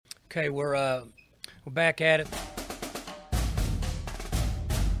Okay, we're back at it.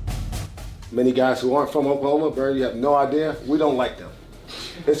 Many guys who aren't from Oklahoma, Barry, you have no idea. We don't like them.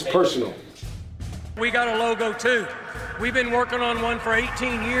 It's personal. We got a logo too. We've been working on one for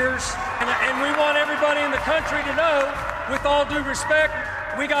 18 years, and we want everybody in the country to know, with all due respect,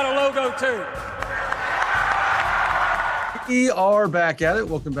 we got a logo too. We are back at it.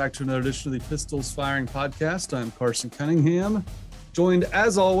 Welcome back to another edition of the Pistols Firing Podcast. I'm Carson Cunningham, joined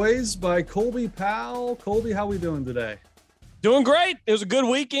as always by Colby Powell. Colby, how we doing today? Doing great. It was a good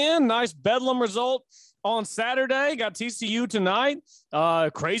weekend. Nice Bedlam result on Saturday. Got TCU tonight.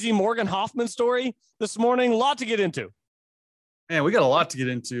 Crazy Morgan Hoffman story this morning. A lot to get into. Man, we got a lot to get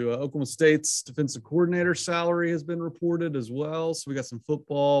into. Oklahoma State's defensive coordinator salary has been reported as well. So we got some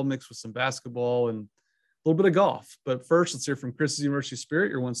football mixed with some basketball and a little bit of golf. But first, let's hear from Chris's University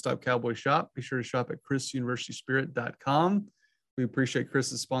Spirit, your one-stop cowboy shop. Be sure to shop at chrisuniversityspirit.com. We appreciate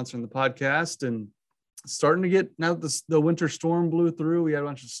Chris's sponsoring the podcast. And starting to get, now that the winter storm blew through, we had a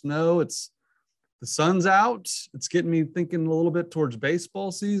bunch of snow. The sun's out. It's getting me thinking a little bit towards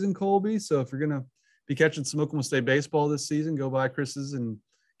baseball season, Colby. So if you're going to be catching some Oklahoma State baseball this season, go by Chris's and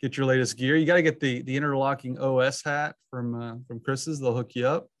get your latest gear. You got to get the interlocking OS hat from Chris's. They'll hook you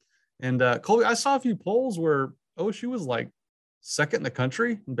up. And Colby, I saw a few polls where OSU was like second in the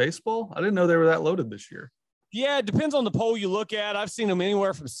country in baseball. I didn't know they were that loaded this year. Yeah, it depends on the poll you look at. I've seen them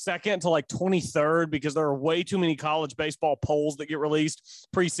anywhere from second to like 23rd because there are way too many college baseball polls that get released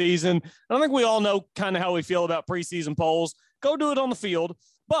preseason. I think we all know kind of how we feel about preseason polls. Go do it on the field.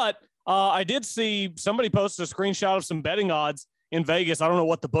 But I did see somebody posted a screenshot of some betting odds in Vegas. I don't know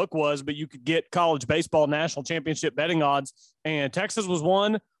what the book was, but you could get college baseball national championship betting odds. And Texas was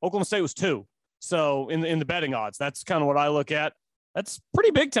 1, Oklahoma State was 2. So in the betting odds, that's kind of what I look at. That's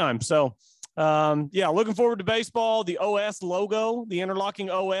pretty big time. So looking forward to baseball. The OS logo, the interlocking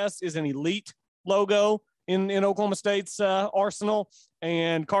OS, is an elite logo in Oklahoma State's arsenal.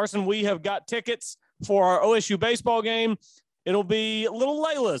 And Carson, we have got tickets for our OSU baseball game. It'll be little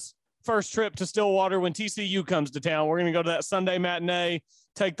Layla's first trip to Stillwater when TCU comes to town. We're going to go to that Sunday matinee,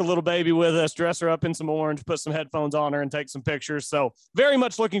 take the little baby with us, dress her up in some orange, put some headphones on her, and take some pictures. So very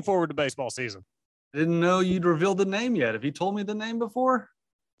much looking forward to baseball season. Didn't know you'd revealed the name yet. Have you told me the name before?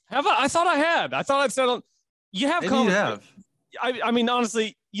 Have I? I thought I had. I thought I'd said on. You have. Maybe you have. I mean,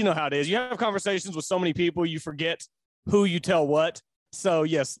 honestly, you know how it is. You have conversations with so many people, you forget who you tell what. So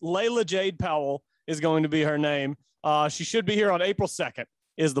yes, Layla Jade Powell is going to be her name. She should be here on April 2nd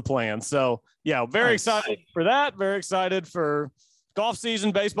is the plan. So yeah, very excited for that. Very excited for golf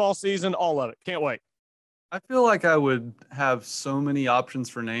season, baseball season, all of it. Can't wait. I feel like I would have so many options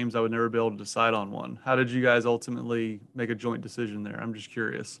for names. I would never be able to decide on one. How did you guys ultimately make a joint decision there? I'm just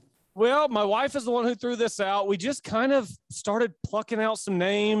curious. Well, my wife is the one who threw this out. We just kind of started plucking out some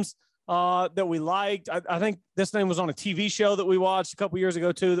names that we liked. I think this name was on a TV show that we watched a couple years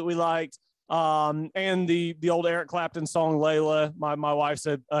ago too that we liked. And the old Eric Clapton song Layla. My wife's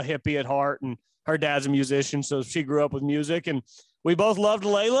a hippie at heart, and her dad's a musician, so she grew up with music, and we both loved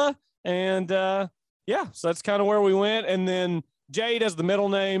Layla. And so that's kind of where we went. And then Jade as the middle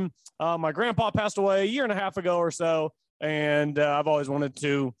name. My grandpa passed away a year and a half ago or so, and I've always wanted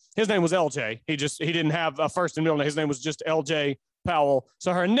to. His name was LJ. He didn't have a first and middle name. His name was just LJ Powell.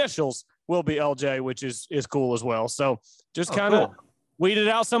 So her initials will be LJ, which is cool as well. So just kind of weeded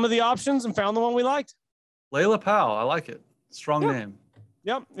out some of the options and found the one we liked. Layla Powell. I like it. Strong name.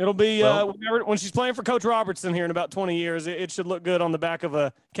 Yep. It'll be when she's playing for Coach Robertson here in about 20 years, it should look good on the back of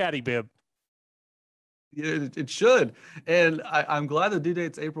a caddy bib. Yeah, it should. And I'm glad the due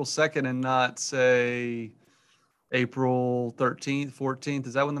date's April 2nd and not, say, April 13th, 14th.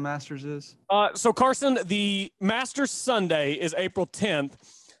 Is that when the Masters is? So, Carson, the Masters Sunday is April 10th.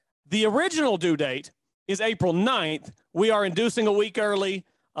 The original due date is April 9th. We are inducing a week early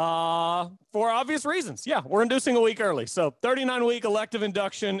for obvious reasons. Yeah, we're inducing a week early. So 39-week elective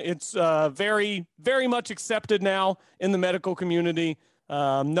induction. It's very, very much accepted now in the medical community.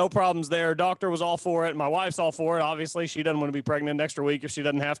 No problems there. Doctor was all for it. My wife's all for it. Obviously, she doesn't want to be pregnant next week if she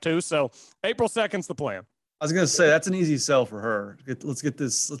doesn't have to. So April 2nd's the plan. I was going to say that's an easy sell for her. Let's get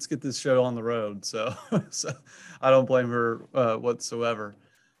this show on the road. So I don't blame her whatsoever.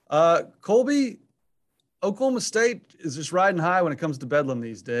 Colby, Oklahoma State is just riding high when it comes to Bedlam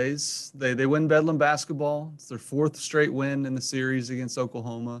these days. They win Bedlam basketball. It's their 4th straight win in the series against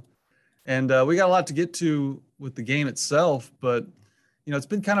Oklahoma. And we got a lot to get to with the game itself, but it's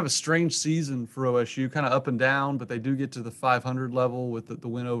been kind of a strange season for OSU, kind of up and down, but they do get to the 500 level with the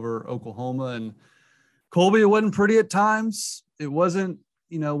win over Oklahoma. And Colby, it wasn't pretty at times. It wasn't,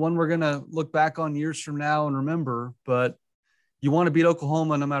 one we're going to look back on years from now and remember, but you want to beat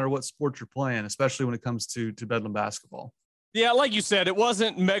Oklahoma no matter what sport you're playing, especially when it comes to Bedlam basketball. Yeah, like you said, it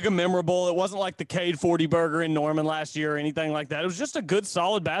wasn't mega memorable. It wasn't like the Cade 40 burger in Norman last year or anything like that. It was just a good,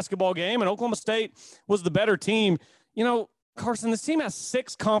 solid basketball game, and Oklahoma State was the better team. You know, Carson, this team has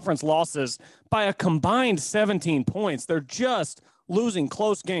 6 conference losses by a combined 17 points. They're just losing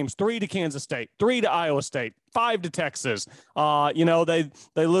close games, 3 to Kansas State, 3 to Iowa State, 5 to Texas.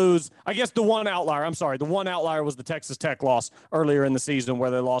 They lose, I guess the one outlier was the Texas Tech loss earlier in the season where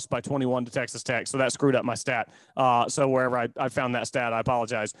they lost by 21 to Texas Tech. So that screwed up my stat. So wherever I found that stat, I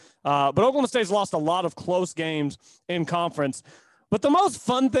apologize. But Oklahoma State's lost a lot of close games in conference. But the most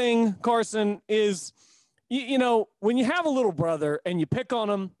fun thing, Carson, is – you know, when you have a little brother and you pick on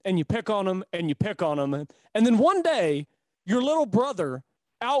him and you pick on him and you pick on him, and then one day your little brother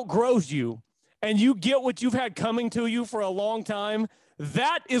outgrows you and you get what you've had coming to you for a long time,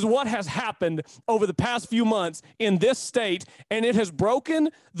 that is what has happened over the past few months in this state, and it has broken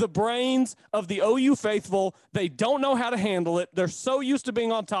the brains of the OU faithful. They don't know how to handle it. They're so used to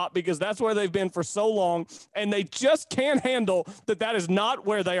being on top because that's where they've been for so long, and they just can't handle that is not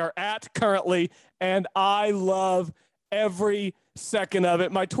where they are at currently, and I love every second of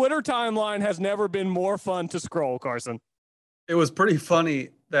it. My Twitter timeline has never been more fun to scroll, Carson. It was pretty funny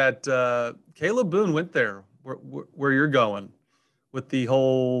that Caleb Boone went there where you're going, with the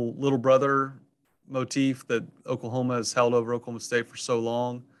whole little brother motif that Oklahoma has held over Oklahoma State for so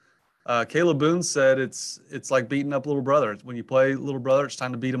long. Caleb Boone said it's like beating up little brother. When you play little brother, it's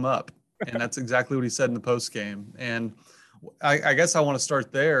time to beat him up. And that's exactly what he said in the post game. And I guess I want to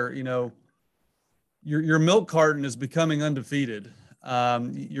start there. You know, your milk carton is becoming undefeated.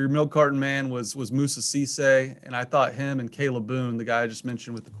 Your milk carton man was Moussa Cisse, and I thought him and Caleb Boone, the guy I just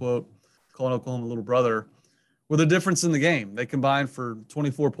mentioned with the quote, calling Oklahoma little brother, were the difference in the game. They combined for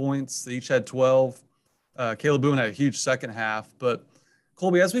 24 points. They each had 12. Caleb Boone had a huge second half. But,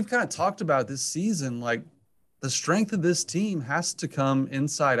 Colby, as we've kind of talked about this season, like, the strength of this team has to come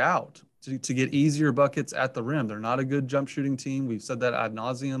inside out to get easier buckets at the rim. They're not a good jump shooting team. We've said that ad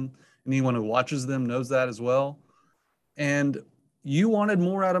nauseum. Anyone who watches them knows that as well. And you wanted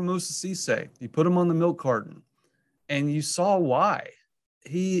more out of Moussa Cisse. You put him on the milk carton, and you saw why.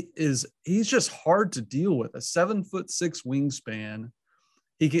 He's just hard to deal with. A 7'6" wingspan.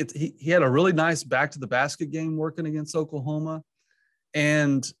 He had a really nice back to the basket game working against Oklahoma.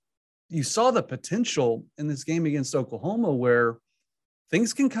 And you saw the potential in this game against Oklahoma where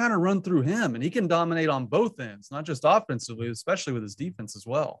things can kind of run through him and he can dominate on both ends, not just offensively, especially with his defense as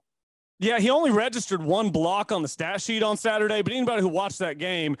well. Yeah, he only registered 1 block on the stat sheet on Saturday, but anybody who watched that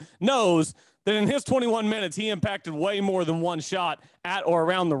game knows that in his 21 minutes, he impacted way more than 1 shot at or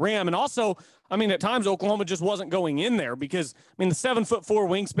around the rim. And also, I mean, at times Oklahoma just wasn't going in there because, I mean, the 7'4"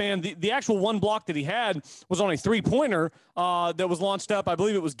 wingspan, the actual 1 block that he had was on a 3-pointer that was launched up. I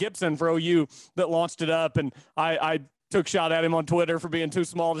believe it was Gibson for OU that launched it up. And I took shot at him on Twitter for being too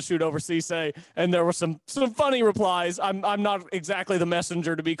small to shoot over Cisse, and there were some funny replies. I'm not exactly the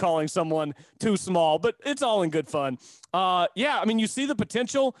messenger to be calling someone too small, but it's all in good fun. Yeah, I mean, you see the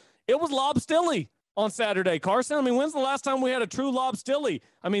potential. It was Lob Stille on Saturday, Carson. I mean, when's the last time we had a true Lob Stille?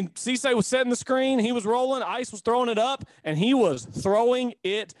 I mean, Cisse was setting the screen, he was rolling, Ice was throwing it up, and he was throwing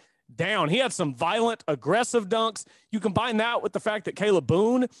it down. He had some violent, aggressive dunks. You combine that with the fact that Caleb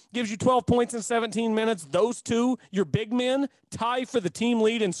Boone gives you 12 points in 17 minutes. Those two, your big men, tie for the team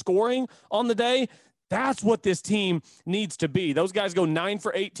lead in scoring on the day. That's what this team needs to be. Those guys go 9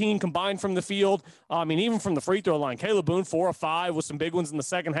 for 18 combined from the field. I mean, even from the free throw line, Caleb Boone 4 of 5 with some big ones in the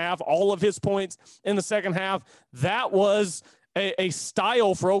second half. All of his points in the second half. That was a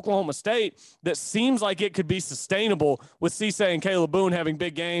style for Oklahoma State that seems like it could be sustainable with Cisse and Caleb Boone having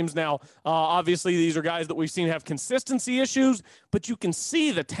big games. Now, obviously, these are guys that we've seen have consistency issues, but you can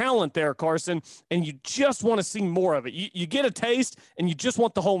see the talent there, Carson, and you just want to see more of it. You get a taste, and you just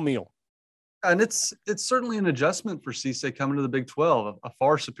want the whole meal. And it's certainly an adjustment for Cisse coming to the Big 12, a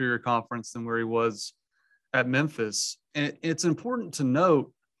far superior conference than where he was at Memphis. And it's important to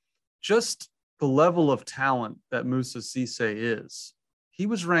note just the level of talent that Moussa Cisse is. He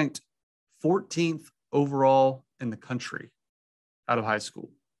was ranked 14th overall in the country out of high school.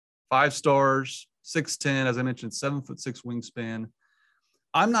 5 stars, 6'10", as I mentioned, 7'6" wingspan.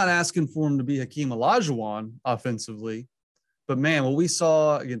 I'm not asking for him to be Hakeem Olajuwon offensively, but man, what we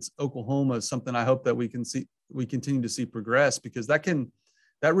saw against Oklahoma is something I hope that we continue to see progress, because that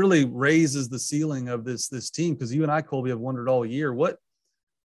really raises the ceiling of this team. Because you and I, Colby, have wondered all year, what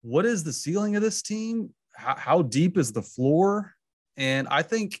is the ceiling of this team? How deep is the floor? And I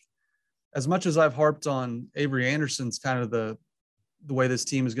think, as much as I've harped on Avery Anderson's kind of the way this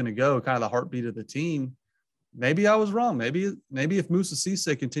team is going to go, kind of the heartbeat of the team, maybe I was wrong. Maybe if Moussa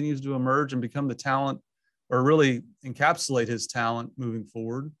Cisse continues to emerge and become the talent, or really encapsulate his talent moving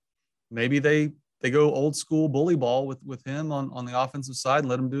forward, maybe they go old school bully ball with him on the offensive side and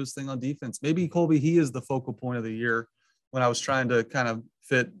let him do his thing on defense. Maybe, Colby, he is the focal point of the year when I was trying to kind of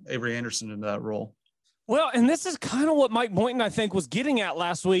fit Avery Anderson into that role. Well, and this is kind of what Mike Boynton, I think, was getting at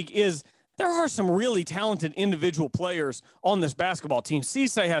last week is there are some really talented individual players on this basketball team.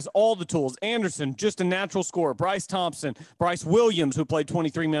 Cisse has all the tools. Anderson, just a natural scorer. Bryce Thompson, Bryce Williams, who played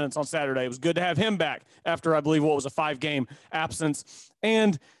 23 minutes on Saturday. It was good to have him back after, I believe, what was a 5-game absence.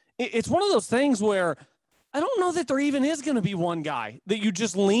 And it's one of those things where I don't know that there even is going to be one guy that you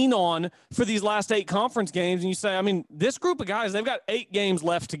just lean on for these last 8 conference games. And you say, I mean, this group of guys, they've got 8 games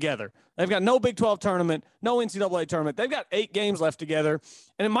left together. They've got no Big 12 tournament, no NCAA tournament. They've got 8 games left together.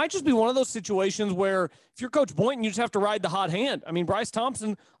 And it might just be one of those situations where if you're Coach Boynton, you just have to ride the hot hand. I mean, Bryce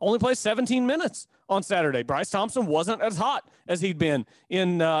Thompson only plays 17 minutes on Saturday. Bryce Thompson wasn't as hot as he'd been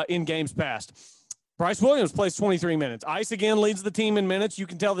in games past. Bryce Williams plays 23 minutes. Ice again leads the team in minutes. You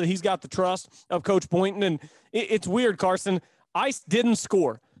can tell that he's got the trust of Coach Boynton. And it's weird, Carson. Ice didn't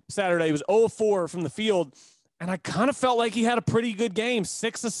score Saturday. He was 0-4 from the field. And I kind of felt like he had a pretty good game.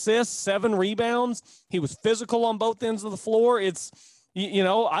 6 assists, 7 rebounds. He was physical on both ends of the floor. It's, you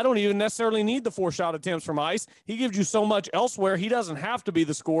know, I don't even necessarily need the 4 shot attempts from Ice. He gives you so much elsewhere. He doesn't have to be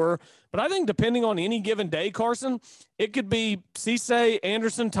the scorer. But I think depending on any given day, Carson, it could be Cisse,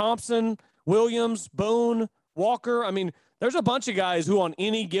 Anderson, Thompson, Williams, Boone, Walker. I mean, there's a bunch of guys who on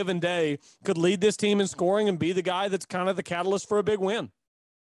any given day could lead this team in scoring and be the guy that's kind of the catalyst for a big win.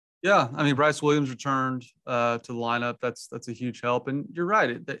 Yeah, I mean, Bryce Williams returned to the lineup. That's a huge help. And you're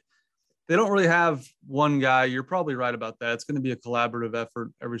right. They don't really have one guy. You're probably right about that. It's going to be a collaborative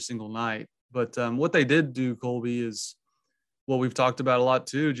effort every single night. But what they did do, Colby, is what we've talked about a lot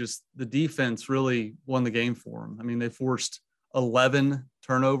too. Just the defense really won the game for them. I mean, they forced 11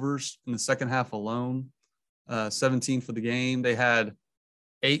 turnovers in the second half alone, 17 for the game. They had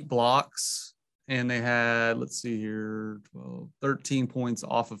 8 blocks, and they had, 13 points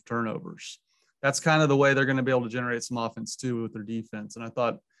off of turnovers. That's kind of the way they're going to be able to generate some offense too with their defense. And I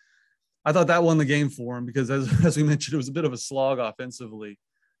thought that won the game for them because, as we mentioned, it was a bit of a slog offensively.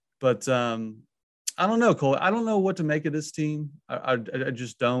 But I don't know, Cole. I don't know what to make of this team. I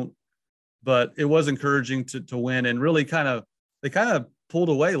just don't. But it was encouraging to win, and really they kind of pulled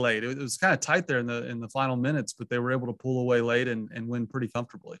away late. It was kind of tight there in the final minutes, but they were able to pull away late and win pretty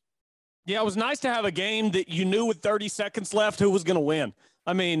comfortably. Yeah, it was nice to have a game that you knew with 30 seconds left who was going to win.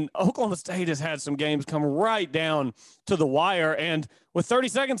 I mean, Oklahoma State has had some games come right down to the wire, and with 30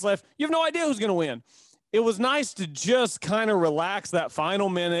 seconds left, you have no idea who's going to win. It was nice to just kind of relax that final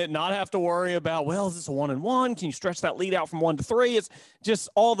minute, not have to worry about, well, is this a 1-and-1? Can you stretch that lead out from 1 to 3? It's just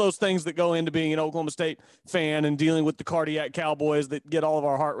all those things that go into being an Oklahoma State fan and dealing with the cardiac Cowboys that get all of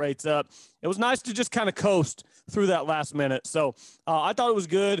our heart rates up. It was nice to just kind of coast through that last minute. So I thought it was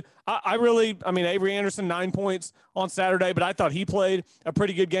good. I mean, Avery Anderson, 9 points on Saturday, but I thought he played a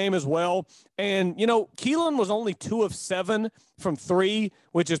pretty good game as well. And, you know, Keelan was only 2 of 7 from 3,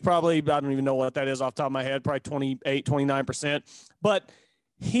 which is probably, I don't even know what that is off the top of my head, probably 29%. But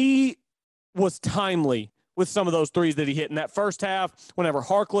he was timely with some of those threes that he hit in that first half whenever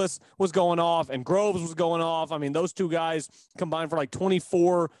Harkless was going off and Groves was going off. I mean, those two guys combined for like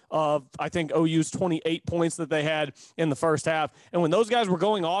 24 of, I think, OU's 28 points that they had in the first half. And when those guys were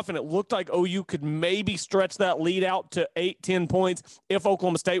going off and it looked like OU could maybe stretch that lead out to 8-10 points if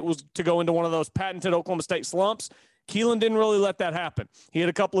Oklahoma State was to go into one of those patented Oklahoma State slumps, Keelan didn't really let that happen. He hit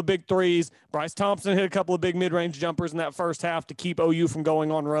a couple of big threes. Bryce Thompson hit a couple of big mid-range jumpers in that first half to keep OU from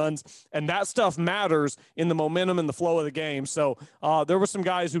going on runs. And that stuff matters in the momentum and the flow of the game. So there were some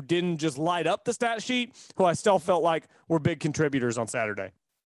guys who didn't just light up the stat sheet, who I still felt like were big contributors on Saturday.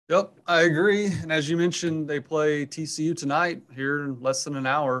 Yep, I agree. And as you mentioned, they play TCU tonight here in less than an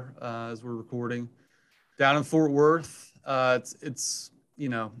hour as we're recording down in Fort Worth. It's you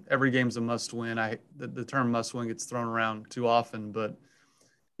know, every game's a must win. The term must win gets thrown around too often, but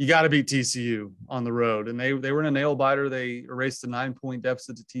you got to beat TCU on the road. And they were in a nail biter. They erased a 9-point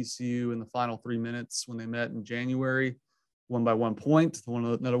deficit to TCU in the final 3 minutes when they met in January, won by 1 point.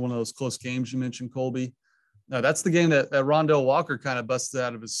 Another one of those close games you mentioned, Colby. Now that's the game that Rondell Walker kind of busted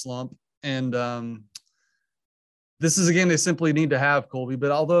out of his slump. And this is a game they simply need to have, Colby.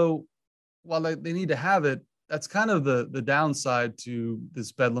 But while they need to have it, that's kind of the downside to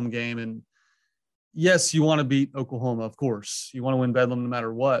this Bedlam game. And yes, you want to beat Oklahoma, of course. You want to win Bedlam no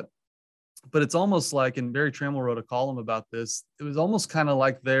matter what. But it's almost like, and Barry Trammell wrote a column about this, it was almost kind of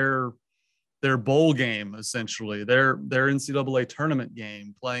like their bowl game, essentially, their NCAA tournament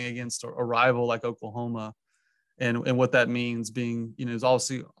game, playing against a rival like Oklahoma. and what that means being, is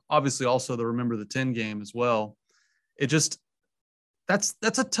obviously also the Remember the 10 game as well. It just, that's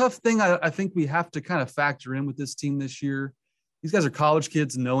a tough thing. I think we have to kind of factor in with this team this year. These guys are college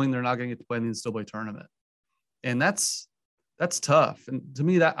kids knowing they're not going to get to play in the NCAA tournament. And that's tough. And to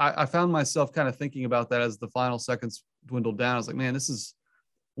me, that I found myself kind of thinking about that as the final seconds dwindled down. I was like, man, this is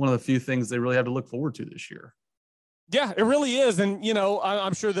one of the few things they really have to look forward to this year. Yeah, it really is. And,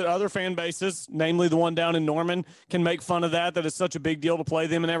 I'm sure that other fan bases, namely the one down in Norman, can make fun of that it's such a big deal to play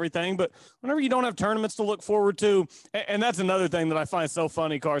them and everything. But whenever you don't have tournaments to look forward to, and that's another thing that I find so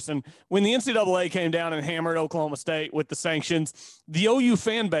funny, Carson, when the NCAA came down and hammered Oklahoma State with the sanctions, the OU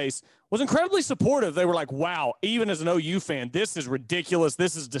fan base was incredibly supportive. They were like, wow, even as an OU fan, this is ridiculous.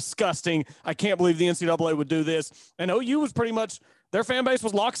 This is disgusting. I can't believe the NCAA would do this. And OU was pretty much, their fan base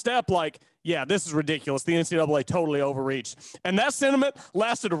was lockstep, like, yeah, this is ridiculous. The NCAA totally overreached. And that sentiment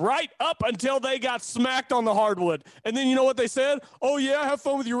lasted right up until they got smacked on the hardwood. And then you know what they said? Oh, yeah, have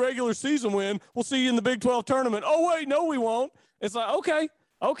fun with your regular season win. We'll see you in the Big 12 tournament. Oh, wait, no, we won't. It's like,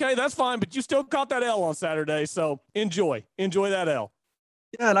 okay, that's fine. But you still caught that L on Saturday. So enjoy that L.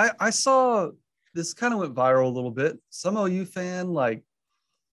 Yeah, and I saw this kind of went viral a little bit. Some OU fan,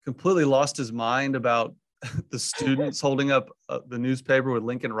 completely lost his mind about the students holding up the newspaper with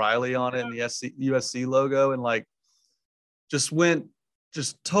Lincoln Riley on it and the USC logo, and just went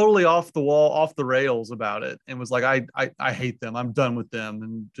totally off the wall, off the rails about it, and was like, I hate them, I'm done with them,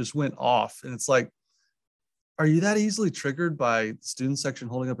 and just went off. And it's like, are you that easily triggered by the student section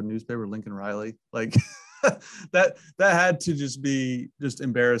holding up a newspaper with Lincoln Riley? That had to just be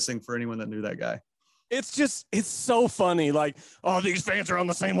embarrassing for anyone that knew that guy. It's so funny. These fans are on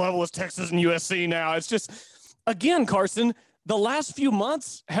the same level as Texas and USC now. It's just, again, Carson, the last few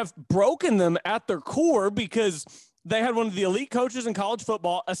months have broken them at their core because they had one of the elite coaches in college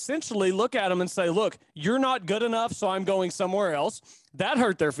football essentially look at them and say, look, you're not good enough, so I'm going somewhere else. That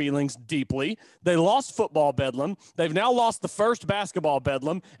hurt their feelings deeply. They lost football bedlam. They've now lost the first basketball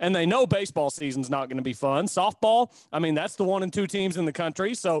bedlam, and they know baseball season's not going to be fun. Softball, that's the 1 and 2 teams in the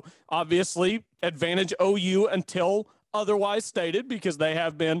country, so obviously advantage OU until otherwise stated because they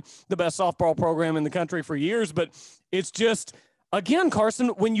have been the best softball program in the country for years. But it's just, again, Carson,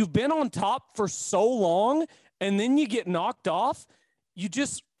 when you've been on top for so long and then you get knocked off,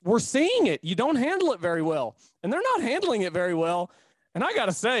 we're seeing it. You don't handle it very well. And they're not handling it very well. And I got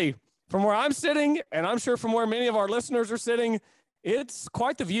to say, from where I'm sitting, and I'm sure from where many of our listeners are sitting, it's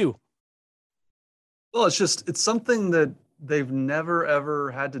quite the view. Well, it's something that they've never, ever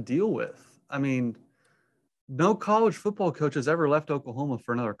had to deal with. No college football coach has ever left Oklahoma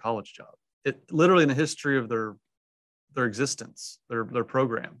for another college job. It literally in the history of their existence, their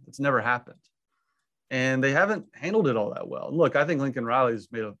program, it's never happened. And they haven't handled it all that well. Look, I think Lincoln Riley's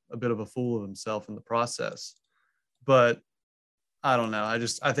made a bit of a fool of himself in the process, but I don't know.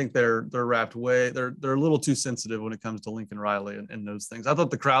 I think they're wrapped away. They're a little too sensitive when it comes to Lincoln Riley and those things. I thought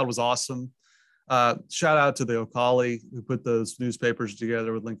the crowd was awesome. Shout out to the O'Colly who put those newspapers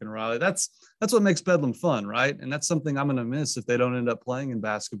together with Lincoln Riley. That's what makes Bedlam fun, right? And that's something I'm going to miss if they don't end up playing in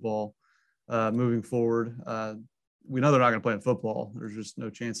basketball moving forward. We know they're not going to play in football. There's just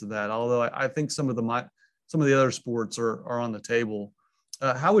no chance of that. Although I think some of the other sports are on the table.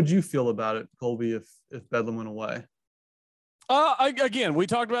 How would you feel about it, Colby, if Bedlam went away? Again, we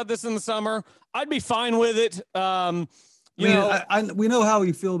talked about this in the summer. I'd be fine with it. We know how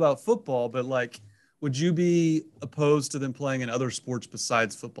you feel about football, but would you be opposed to them playing in other sports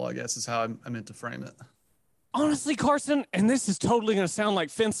besides football? I guess is how I meant to frame it. Honestly, Carson, and this is totally going to sound like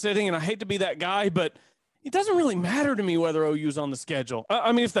fence sitting, and I hate to be that guy, but it doesn't really matter to me whether OU's on the schedule.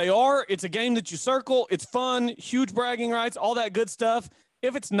 If they are, it's a game that you circle. It's fun, huge bragging rights, all that good stuff.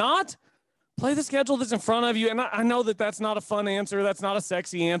 If it's not, play the schedule that's in front of you. And I know that that's not a fun answer. That's not a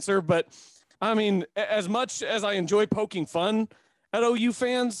sexy answer. But, as much as I enjoy poking fun at OU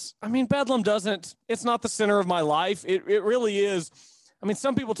fans, Bedlam it's not the center of my life. It really is.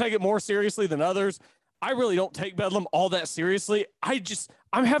 Some people take it more seriously than others. I really don't take Bedlam all that seriously.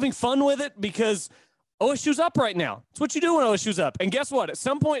 I'm having fun with it because OSU's up right now. It's what you do when OSU's up. And guess what? At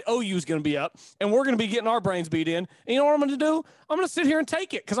some point, OU's going to be up, and we're going to be getting our brains beat in. And you know what I'm going to do? I'm going to sit here and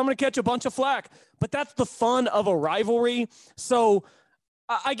take it because I'm going to catch a bunch of flack. But that's the fun of a rivalry. So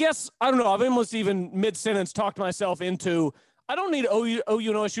I guess, I don't know, I've almost even mid-sentence talked myself into, I don't need OU and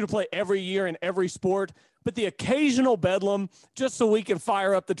OSU to play every year in every sport, but the occasional Bedlam, just so we can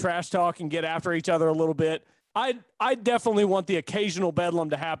fire up the trash talk and get after each other a little bit. I definitely want the occasional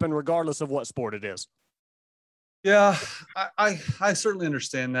Bedlam to happen regardless of what sport it is. Yeah, I certainly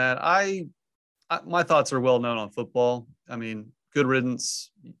understand that. My thoughts are well known on football. Good riddance.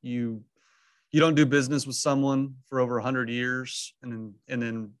 You you don't do business with someone for over 100 years and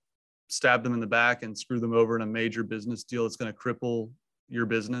then stab them in the back and screw them over in a major business deal that's going to cripple your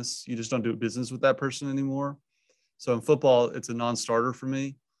business. You just don't do business with that person anymore. So in football, it's a non-starter for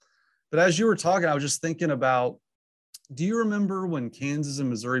me. But as you were talking, I was just thinking about, do you remember when Kansas and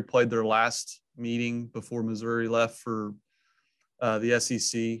Missouri played their last meeting before Missouri left for the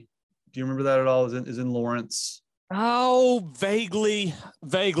SEC? Do you remember that at all? Is in Lawrence? Oh, vaguely,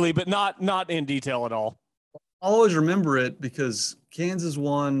 but not in detail at all. I'll always remember it because Kansas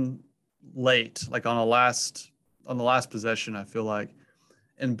won late, like on the last possession, I feel like.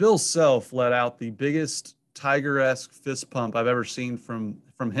 And Bill Self let out the biggest Tiger-esque fist pump I've ever seen from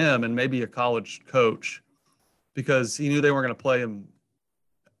him and maybe a college coach, because he knew they weren't going to play him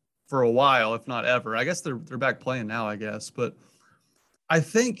for a while, if not ever. I guess they're back playing now, I guess. But I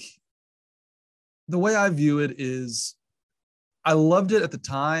think the way I view it is I loved it at the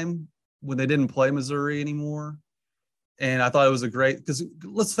time when they didn't play Missouri anymore. And I thought it was because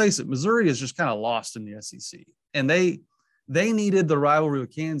let's face it, Missouri is just kind of lost in the SEC. And they needed the rivalry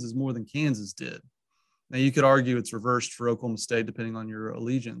with Kansas more than Kansas did. Now, you could argue it's reversed for Oklahoma State, depending on your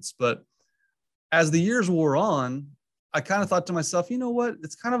allegiance. But as the years wore on, I kind of thought to myself, you know what?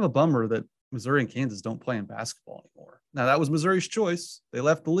 It's kind of a bummer that Missouri and Kansas don't play in basketball anymore. Now, that was Missouri's choice. They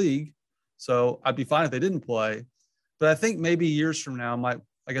left the league. So I'd be fine if they didn't play. But I think maybe years from now,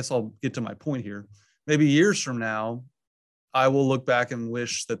 I guess I'll get to my point here. Maybe years from now, I will look back and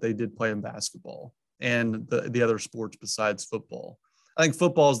wish that they did play in basketball and the other sports besides football. I think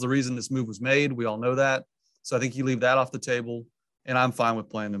football is the reason this move was made. We all know that. So I think you leave that off the table, and I'm fine with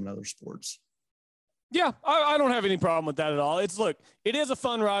playing them in other sports. Yeah, I don't have any problem with that at all. It is a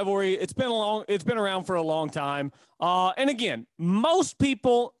fun rivalry. It's been around for a long time. And again, most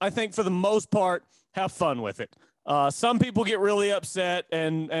people, I think for the most part, have fun with it. Some people get really upset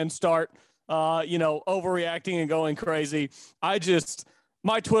and start, overreacting and going crazy.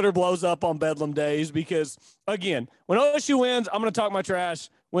 My Twitter blows up on Bedlam days because, again, when OSU wins, I'm going to talk my trash.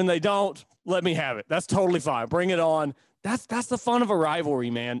 When they don't, let me have it. That's totally fine. Bring it on. That's the fun of a rivalry,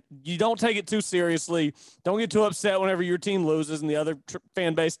 man. You don't take it too seriously. Don't get too upset whenever your team loses and the other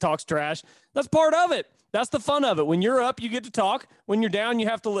fan base talks trash. That's part of it. That's the fun of it. When you're up, you get to talk. When you're down, you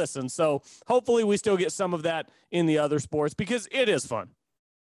have to listen. So hopefully we still get some of that in the other sports because it is fun.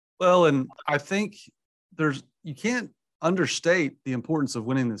 Well, and I think you can't understate the importance of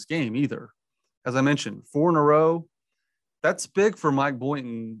winning this game either. As I mentioned, 4 in a row, that's big for Mike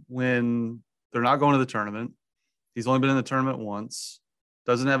Boynton when they're not going to the tournament. He's only been in the tournament once,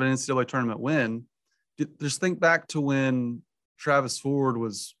 doesn't have an NCAA tournament win. Just think back to when Travis Ford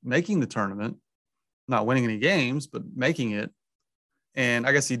was making the tournament, not winning any games, but making it. And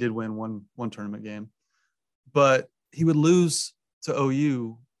I guess he did win one tournament game, but he would lose to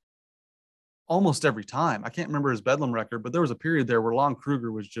OU almost every time. I can't remember his Bedlam record, but there was a period there where Lon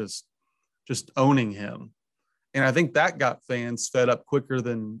Kruger was just owning him. And I think that got fans fed up quicker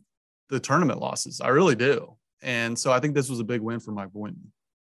than the tournament losses. I really do. And so I think this was a big win for Mike Boynton.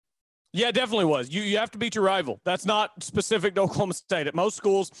 Yeah, it definitely was. You have to beat your rival. That's not specific to Oklahoma State. At most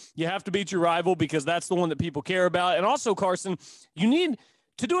schools, you have to beat your rival because that's the one that people care about. And also, Carson, you need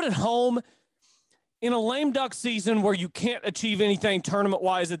to do it at home in a lame duck season where you can't achieve anything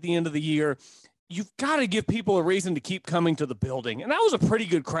tournament-wise at the end of the year. You've got to give people a reason to keep coming to the building. And that was a pretty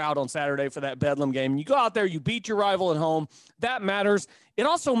good crowd on Saturday for that Bedlam game. You go out there, you beat your rival at home. That matters. It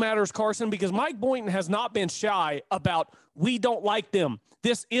also matters, Carson, because Mike Boynton has not been shy about we don't like them.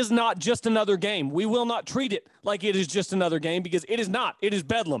 This is not just another game. We will not treat it like it is just another game because it is not. It is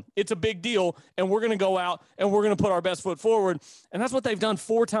Bedlam. It's a big deal, and we're going to go out and we're going to put our best foot forward. And that's what they've done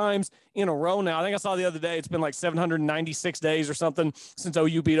 4 times in a row now. I think I saw the other day it's been like 796 days or something since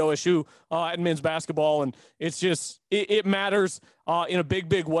OU beat OSU at men's basketball, and it's just it matters in a big,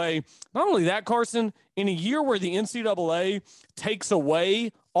 big way. Not only that, Carson, in a year where the NCAA takes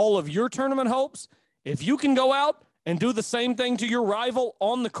away all of your tournament hopes, if you can go out and do the same thing to your rival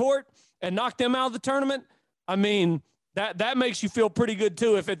on the court and knock them out of the tournament, I mean, that makes you feel pretty good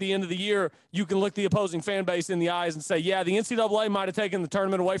too if at the end of the year you can look the opposing fan base in the eyes and say, yeah, the NCAA might have taken the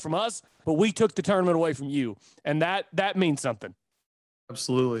tournament away from us, but we took the tournament away from you. And that means something.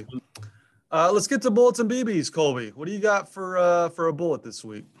 Absolutely. Let's get to bullets and BBs, Colby. What do you got for a bullet this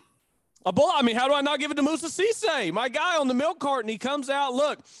week? A bullet. I mean, how do I not give it to Musa Cisse? My guy on the milk carton. He comes out.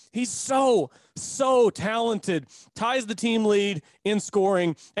 Look, he's so talented. Ties the team lead in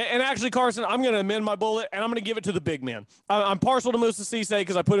scoring. And actually, Carson, I'm going to amend my bullet, and I'm going to give it to the big men. I'm partial to Musa Cisse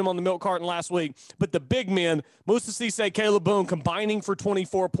because I put him on the milk carton last week. But the big men, Musa Cisse, Caleb Boone, combining for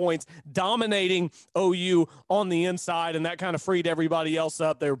 24 points, dominating OU on the inside, and that kind of freed everybody else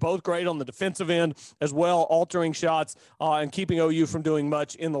up. They were both great on the defensive end as well, altering shots and keeping OU from doing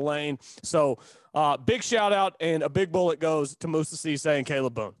much in the lane. So big shout out and a big bullet goes to Musa Cisse and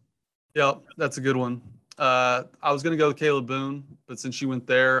Caleb Boone. Yep, that's a good one. I was going to go with Caleb Boone, but since you went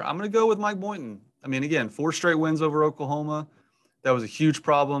there, I'm going to go with Mike Boynton. I mean, again, 4 straight wins over Oklahoma. That was a huge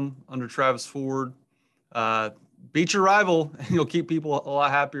problem under Travis Ford. Beat your rival, and you'll keep people a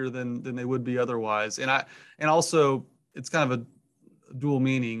lot happier than they would be otherwise. And also, it's kind of a dual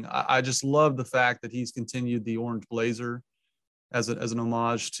meaning. I just love the fact that he's continued the orange blazer as an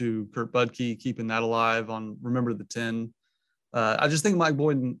homage to Kurt Budke, keeping that alive on Remember the 10. I just think Mike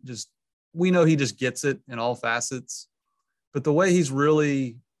Boynton we know he just gets it in all facets, but the way he's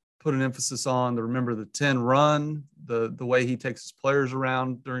really put an emphasis on the Remember the 10 run, the way he takes his players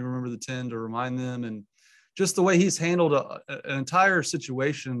around during Remember the 10 to remind them, and just the way he's handled an entire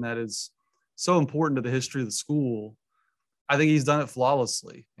situation that is so important to the history of the school. I think he's done it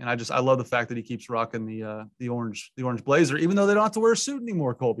flawlessly. And I love the fact that he keeps rocking the orange blazer, even though they don't have to wear a suit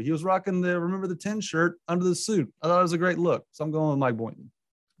anymore, Colby. He was rocking the Remember the 10 shirt under the suit. I thought it was a great look. So I'm going with Mike Boynton.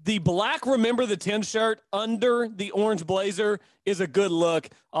 The black Remember the 10 shirt under the orange blazer is a good look.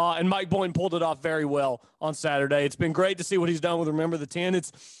 And Mike Boynton pulled it off very well on Saturday. It's been great to see what he's done with Remember the 10.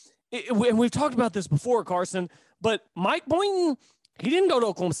 And we've talked about this before, Carson, but Mike Boynton, he didn't go to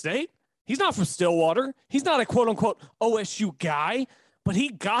Oklahoma State. He's not from Stillwater. He's not a quote unquote OSU guy, but he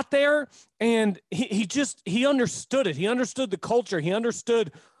got there and he understood it. He understood the culture. He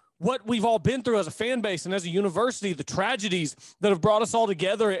understood what we've all been through as a fan base and as a university, the tragedies that have brought us all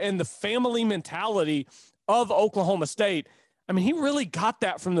together and the family mentality of Oklahoma State. I mean, he really got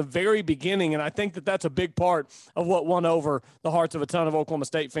that from the very beginning, and I think that that's a big part of what won over the hearts of a ton of Oklahoma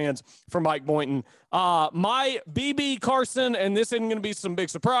State fans for Mike Boynton. My BB Carson, and this isn't going to be some big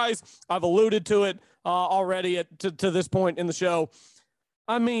surprise. I've alluded to it already to this point in the show.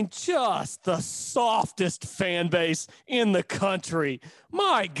 I mean, just the softest fan base in the country.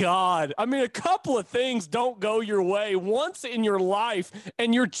 My God. I mean, a couple of things don't go your way once in your life,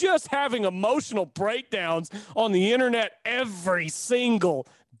 and you're just having emotional breakdowns on the internet every single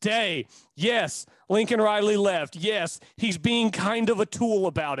day. Yes, Lincoln Riley left. Yes, he's being kind of a tool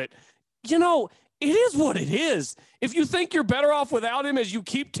about it. You know, it is what it is. If you think you're better off without him, as you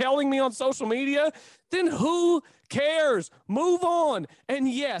keep telling me on social media, then who cares? Move on. And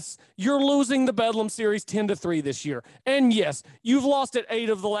yes, you're losing the Bedlam Series 10-3 this year. And yes, you've lost it 8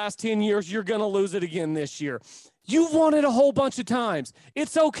 of the last 10 years. You're going to lose it again this year. You've won it a whole bunch of times.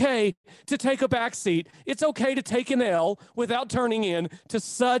 It's okay to take a back seat. It's okay to take an L without turning in to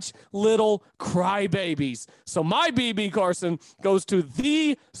such little crybabies. So my BB Carson goes to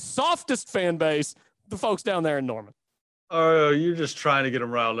the softest fan base, the folks down there in Norman. Oh, you're just trying to get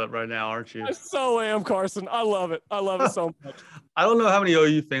them riled up right now, aren't you? I so am, Carson. I love it. I love it so much. I don't know how many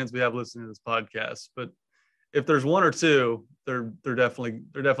OU fans we have listening to this podcast, but if there's one or two, they're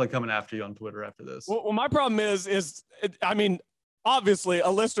definitely coming after you on Twitter after this. Well, my problem is I mean, obviously a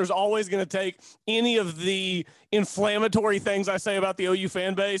listener's always going to take any of the inflammatory things I say about the OU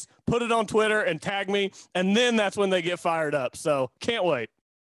fan base, put it on Twitter and tag me, and then that's when they get fired up. So can't wait.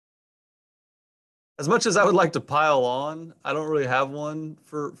 As much as I would like to pile on, I don't really have one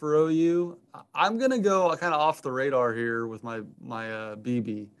for OU. I'm going to go kind of off the radar here with my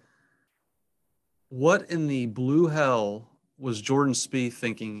BB. What in the blue hell was Jordan Spieth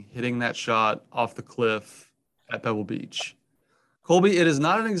thinking hitting that shot off the cliff at Pebble Beach? Colby, it is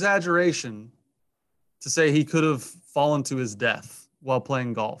not an exaggeration to say he could have fallen to his death while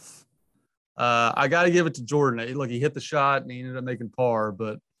playing golf. I got to give it to Jordan. Look, he hit the shot and he ended up making par,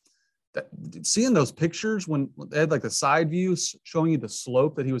 but seeing those pictures when they had like the side views showing you the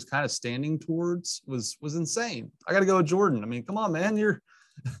slope that he was kind of standing towards was insane. I got to go with Jordan. I mean, come on, man, you're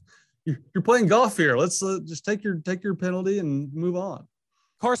playing golf here. Let's just take your penalty and move on.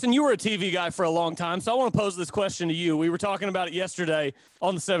 Carson, you were a TV guy for a long time, so I want to pose this question to you. We were talking about it yesterday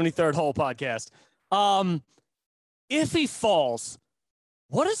on the 73rd Hole podcast. If he falls,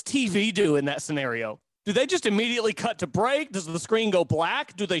 what does TV do in that scenario? Do they just immediately cut to break? Does the screen go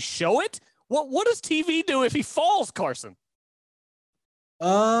black? Do they show it? What does TV do if he falls, Carson?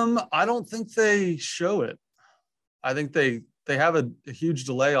 I don't think they show it. I think they have a huge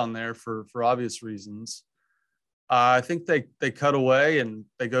delay on there for obvious reasons. I think they cut away and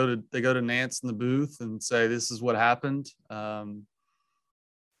they go to Nance in the booth and say this is what happened.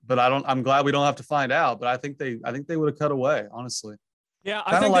 But I'm glad we don't have to find out. But I think they would have cut away, honestly. Yeah,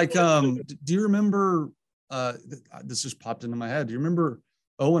 kind of like do you remember? This just popped into my head. Do you remember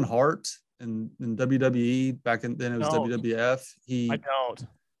Owen Hart in WWE back then? It was WWF. I don't.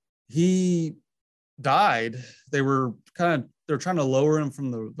 He died. They were trying to lower him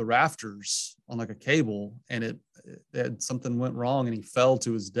from the rafters on like a cable, and something went wrong and he fell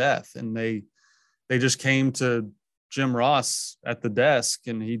to his death. And they just came to Jim Ross at the desk,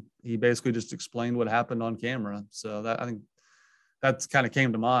 and he basically just explained what happened on camera. So I think that's kind of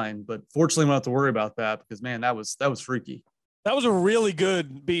came to mind. But fortunately, we don't have to worry about that because, man, that was freaky. That was a really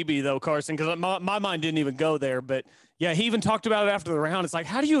good BB though, Carson, because my mind didn't even go there. But yeah, he even talked about it after the round. It's like,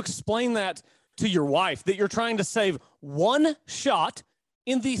 how do you explain that to your wife that you're trying to save one shot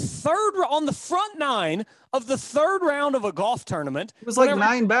in the on the front nine of the third round of a golf tournament? It was like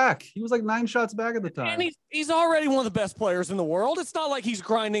 9 back. He was like 9 shots back at the time. And he's already one of the best players in the world. It's not like he's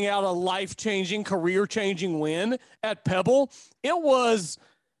grinding out a life-changing, career-changing win at Pebble. It was,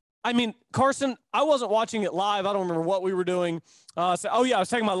 I mean, Carson, I wasn't watching it live. I don't remember what we were doing. I was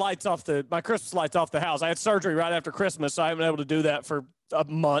taking my Christmas lights off the house. I had surgery right after Christmas, so I haven't been able to do that for a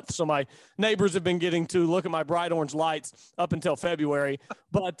month. So my neighbors have been getting to look at my bright orange lights up until February.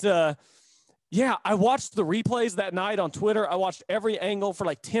 But yeah, I watched the replays that night on Twitter. I watched every angle for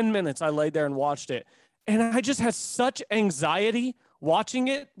like 10 minutes. I laid there and watched it. And I just had such anxiety watching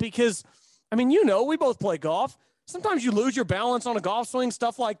it because, I mean, we both play golf. Sometimes you lose your balance on a golf swing,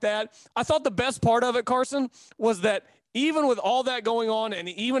 stuff like that. I thought the best part of it, Carson, was that even with all that going on and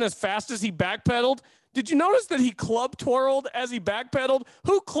even as fast as he backpedaled, did you notice that he club twirled as he backpedaled?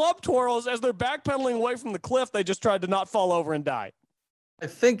 Who club twirls as they're backpedaling away from the cliff they just tried to not fall over and die? I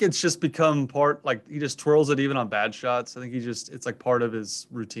think it's just become part, like he just twirls it even on bad shots. I think it's like part of his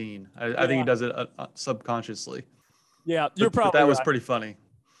routine. I think he does it subconsciously. Yeah, probably that was right. Pretty funny.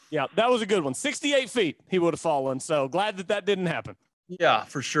 Yeah, that was a good one. 68 feet he would have fallen. So glad that didn't happen. Yeah,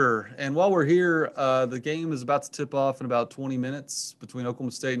 for sure. And while we're here, the game is about to tip off in about 20 minutes between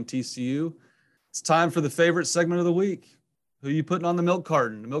Oklahoma State and TCU. It's time for the favorite segment of the week. Who are you putting on the milk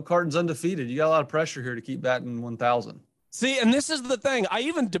carton? The milk carton's undefeated. You got a lot of pressure here to keep batting 1,000. See, and this is the thing. I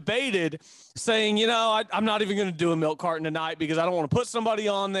even debated saying, I'm not even going to do a milk carton tonight because I don't want to put somebody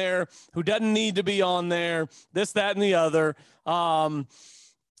on there who doesn't need to be on there, this, that, and the other.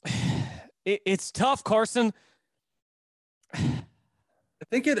 It's tough, Carson. I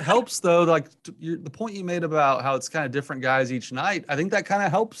think it helps, though, like the point you made about how it's kind of different guys each night. I think that kind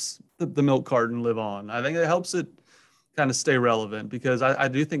of helps the milk carton live on. I think it helps it kind of stay relevant because I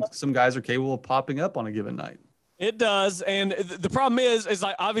do think some guys are capable of popping up on a given night. It does. And the problem is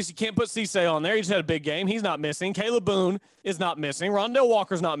I obviously can't put Cisse on there. He just had a big game. He's not missing. Caleb Boone is not missing. Rondell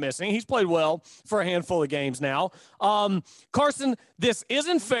Walker's not missing. He's played well for a handful of games now. Carson, this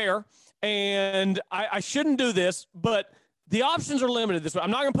isn't fair, and I shouldn't do this, but the options are limited this way.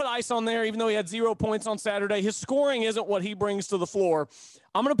 I'm not going to put Ice on there, even though he had 0 points on Saturday. His scoring isn't what he brings to the floor.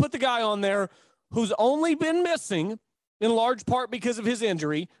 I'm going to put the guy on there who's only been missing in large part because of his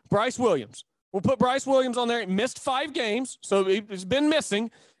injury, Bryce Williams. We'll put Bryce Williams on there. He missed 5 games, so he's been missing.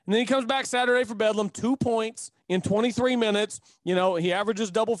 And then he comes back Saturday for Bedlam, 2 points in 23 minutes. He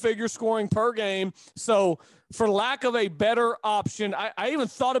averages double-figure scoring per game. So for lack of a better option, I even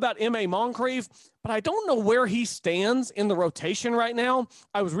thought about M.A. Moncrief, but I don't know where he stands in the rotation right now.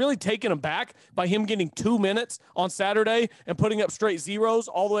 I was really taken aback by him getting 2 minutes on Saturday and putting up straight zeros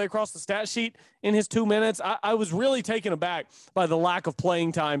all the way across the stat sheet in his 2 minutes. I was really taken aback by the lack of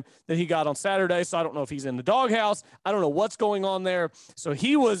playing time that he got on Saturday. So I don't know if he's in the doghouse. I don't know what's going on there. So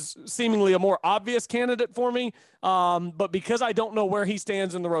he was seemingly a more obvious candidate for me. But because I don't know where he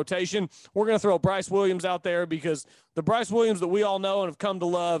stands in the rotation, we're going to throw Bryce Williams out there because the Bryce Williams that we all know and have come to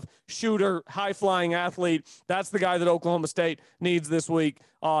love, shooter, high-flying athlete, that's the guy that Oklahoma State needs this week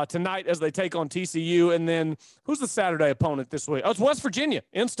tonight as they take on TCU. And then who's the Saturday opponent this week? Oh, it's West Virginia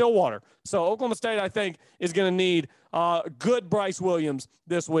in Stillwater. So Oklahoma State, I think, is going to need good Bryce Williams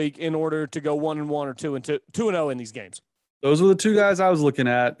this week in order to go 1-1 or 2-0 in these games. Those were the 2 guys I was looking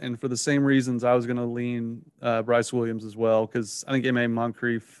at, and for the same reasons, I was going to lean Bryce Williams as well because I think M.A.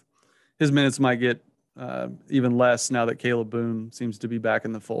 Moncrief, his minutes might get even less now that Caleb Boone seems to be back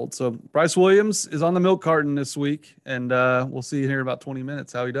in the fold. So Bryce Williams is on the milk carton this week, and we'll see here in about 20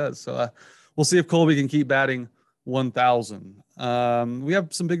 minutes how he does. So we'll see if Colby can keep batting 1,000. We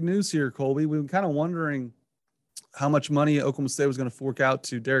have some big news here, Colby. We were kind of wondering how much money Oklahoma State was going to fork out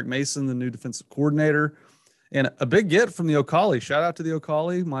to Derek Mason, the new defensive coordinator. And a big get from the Ocali. Shout out to the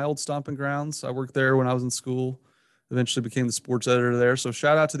Ocali, my old stomping grounds. I worked there when I was in school. eventually became the sports editor there. So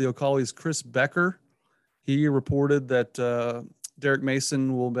shout out to the O'Colleys' Chris Becker. He reported that Derek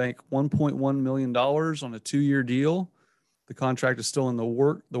Mason will make $1.1 million on a 2-year deal. The contract is still in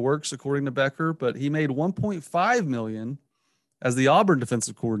the works, according to Becker, but he made $1.5 million as the Auburn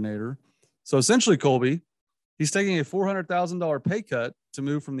defensive coordinator. So essentially, Colby, he's taking a $400,000 pay cut to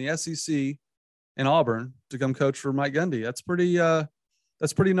move from the SEC and Auburn to come coach for Mike Gundy. That's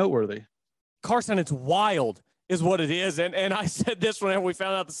pretty noteworthy. Carson, it's wild is what it is. And I said this whenever we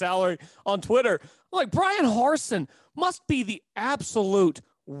found out the salary on Twitter. Like, Brian Harsin must be the absolute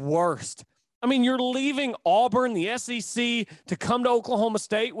worst. I mean, you're leaving Auburn, the SEC, to come to Oklahoma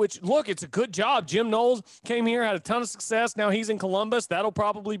State, which, look, it's a good job. Jim Knowles came here, had a ton of success. Now he's in Columbus. That'll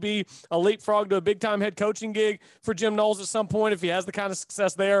probably be a leapfrog to a big-time head coaching gig for Jim Knowles at some point if he has the kind of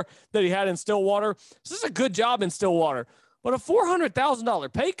success there that he had in Stillwater. So this is a good job in Stillwater. But a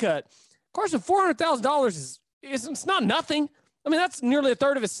 $400,000 pay cut, Carson, $400,000 is it's not nothing. I mean, that's nearly a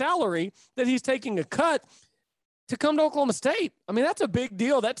third of his salary that he's taking a cut to come to Oklahoma State. I mean, that's a big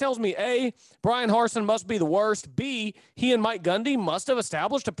deal. That tells me, A, Brian Harsin must be the worst. B, he and Mike Gundy must have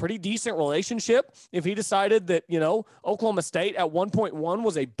established a pretty decent relationship if he decided that, Oklahoma State at 1.1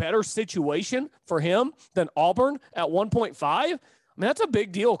 was a better situation for him than Auburn at 1.5. I mean, that's a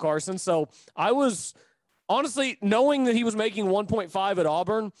big deal, Carson. So I was honestly, knowing that he was making 1.5 at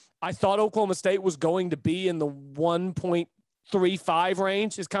Auburn, I thought Oklahoma State was going to be in the 1.35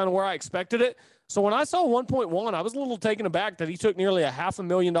 range is kind of where I expected it. So when I saw 1.1, I was a little taken aback that he took nearly a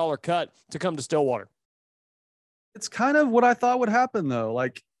 $500,000 cut to come to Stillwater. It's kind of what I thought would happen, though.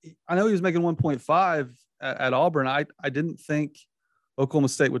 Like, I know he was making 1.5 at Auburn. I didn't think Oklahoma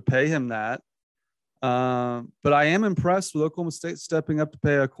State would pay him that. But I am impressed with Oklahoma State stepping up to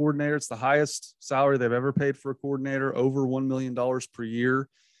pay a coordinator. It's the highest salary they've ever paid for a coordinator, over $1 million per year.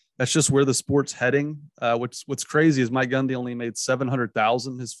 That's just where the sport's heading. What's crazy is Mike Gundy only made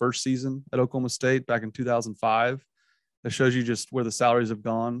 $700,000 his first season at Oklahoma State back in 2005. That shows you just where the salaries have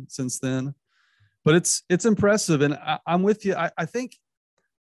gone since then. But it's impressive, and I'm with you. I think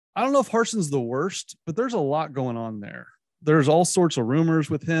I don't know if Harsin's the worst, but there's a lot going on there. There's all sorts of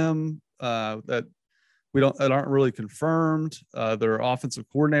rumors with him that aren't really confirmed. Their offensive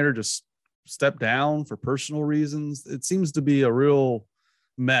coordinator just stepped down for personal reasons. It seems to be a real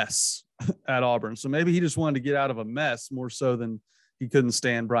mess at Auburn. So maybe he just wanted to get out of a mess more so than he couldn't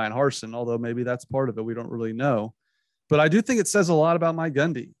stand Brian Harsin, although maybe that's part of it. We don't really know. But I do think it says a lot about Mike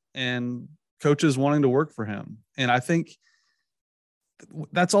Gundy and coaches wanting to work for him. And I think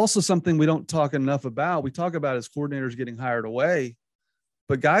that's also something we don't talk enough about. We talk about his coordinators getting hired away,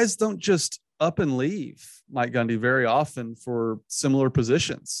 but guys don't just up and leave Mike Gundy very often for similar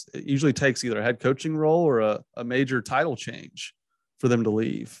positions. It usually takes either a head coaching role or a major title change for them to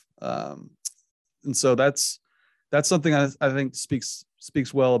leave. And so that's something I think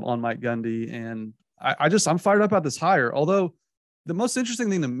speaks well on Mike Gundy. And I'm fired up about this hire. Although the most interesting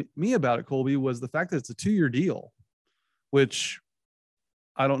thing to me about it, Colby, was the fact that it's a 2-year deal, which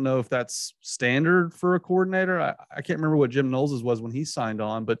I don't know if that's standard for a coordinator. I can't remember what Jim Knowles' was when he signed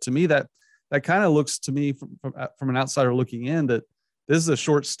on, but to me that kind of looks to me from an outsider looking in that this is a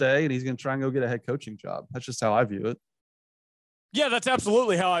short stay and he's going to try and go get a head coaching job. That's just how I view it. Yeah, that's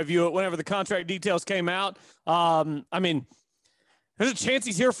absolutely how I view it whenever the contract details came out. I mean, there's a chance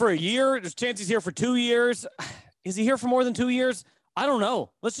he's here for a year. There's a chance he's here for 2 years. Is he here for more than 2 years? I don't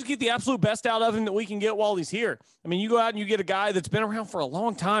know. Let's just get the absolute best out of him that we can get while he's here. I mean, you go out and you get a guy that's been around for a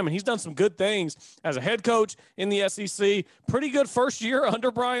long time, and he's done some good things as a head coach in the SEC. Pretty good first year under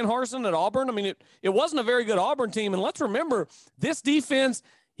Brian Harsin at Auburn. I mean, it wasn't a very good Auburn team. And let's remember, this defense,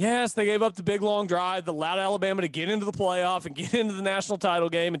 yes, they gave up the big, long drive that allowed Alabama to get into the playoff and get into the national title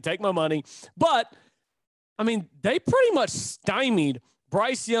game and take my money. But, I mean, they pretty much stymied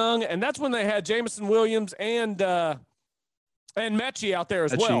Bryce Young, and that's when they had Jameson Williams and Mechie out there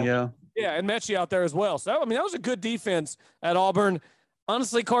as well. Yeah, and Mechie out there as well. So, I mean, that was a good defense at Auburn.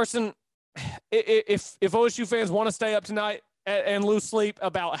 Honestly, Carson, if OSU fans want to stay up tonight and lose sleep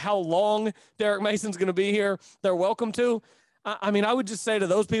about how long Derek Mason's going to be here, they're welcome to. I mean, I would just say to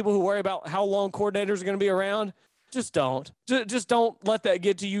those people who worry about how long coordinators are going to be around, just don't. Just don't let that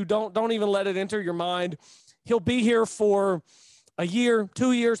get to you. Don't even let it enter your mind. He'll be here for a year,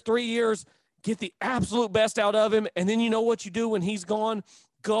 2 years, 3 years. Get the absolute best out of him, and then you know what you do when he's gone?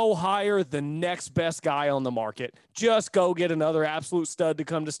 go hire the next best guy on the market. Just go get another absolute stud to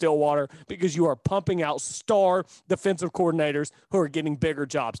come to Stillwater because you are pumping out star defensive coordinators who are getting bigger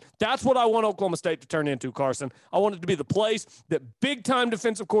jobs. That's what I want Oklahoma State to turn into, Carson. I want it to be the place that big-time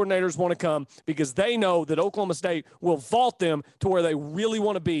defensive coordinators want to come because they know that Oklahoma State will vault them to where they really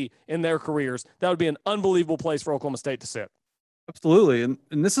want to be in their careers. That would be an unbelievable place for Oklahoma State to sit. Absolutely.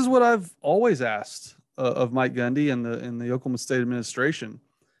 And this is what I've always asked of Mike Gundy and the Oklahoma State administration.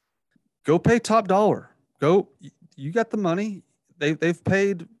 Go pay top dollar. You got the money. They've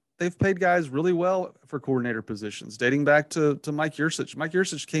paid guys really well for coordinator positions, dating back to Mike Yurcich. Mike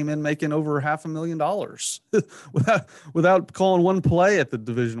Yurcich came in making over $500,000 without calling one play at the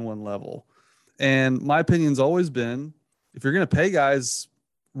Division I level. And my opinion's always been, if you're going to pay guys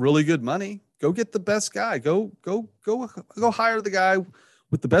really good money, go get the best guy. Go hire the guy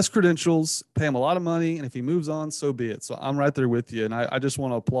with the best credentials, pay him a lot of money, and if he moves on, so be it. So I'm right there with you, and I just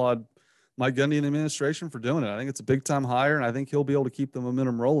want to applaud Mike Gundy and the administration for doing it. I think it's a big-time hire, and I think he'll be able to keep the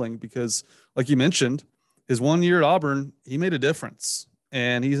momentum rolling because, like you mentioned, his 1 year at Auburn, he made a difference,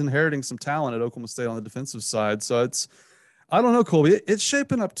 and he's inheriting some talent at Oklahoma State on the defensive side. So I don't know, Colby, it's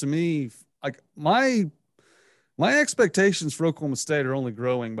shaping up to me like my expectations for Oklahoma State are only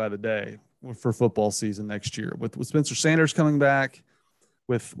growing by the day for football season next year with Spencer Sanders coming back,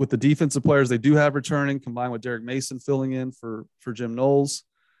 with the defensive players they do have returning, combined with Derek Mason filling in for Jim Knowles.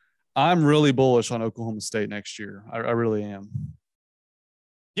 I'm really bullish on Oklahoma State next year. I really am.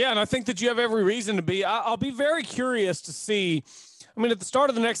 Yeah, and I think that you have every reason to be. I'll be very curious to see. I mean, at the start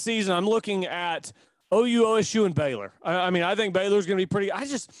of the next season, I'm looking at OU, OSU, and Baylor. I think Baylor's going to be pretty.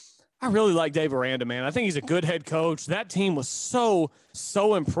 I really like Dave Aranda, man. I think he's a good head coach. That team was so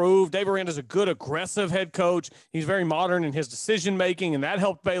improved. Dave Aranda's a good, aggressive head coach. He's very modern in his decision-making, and that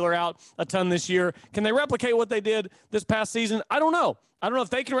helped Baylor out a ton this year. Can they replicate what they did this past season? I don't know. I don't know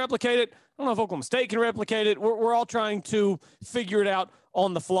if they can replicate it. I don't know if Oklahoma State can replicate it. We're all trying to figure it out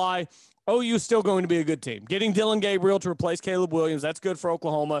on the fly. OU is still going to be a good team. Getting Dylan Gabriel to replace Caleb Williams, that's good for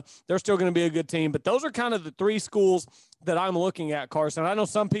Oklahoma. They're still going to be a good team. But those are kind of the three schools that I'm looking at, Carson. I know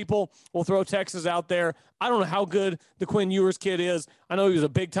some people will throw Texas out there. I don't know how good the Quinn Ewers kid is. I know he was a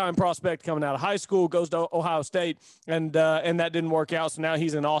big-time prospect coming out of high school, goes to Ohio State, and that didn't work out, so now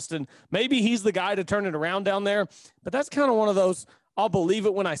he's in Austin. Maybe he's the guy to turn it around down there, but that's kind of one of those I'll believe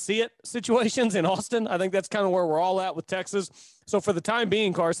it when I see it situations in Austin. I think that's kind of where we're all at with Texas. So for the time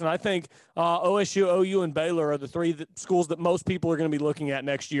being, Carson, I think OSU, OU, and Baylor are the three schools that most people are going to be looking at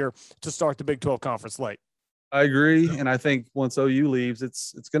next year to start the Big 12 conference late. I agree, and I think once OU leaves,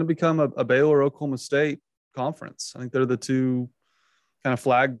 it's going to become a Baylor-Oklahoma State conference. I think they're the two kind of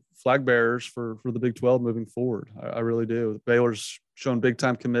flag bearers for the Big 12 moving forward. I really do. Baylor's shown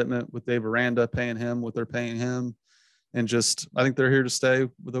big-time commitment with Dave Aranda, paying him what they're paying him. And I think they're here to stay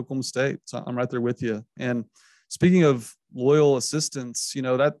with Oklahoma State. So I'm right there with you. And speaking of loyal assistants,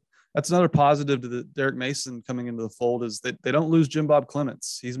 that's another positive to the Derek Mason coming into the fold is that they don't lose Jim Bob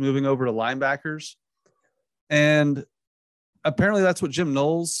Clements. He's moving over to linebackers. And apparently that's what Jim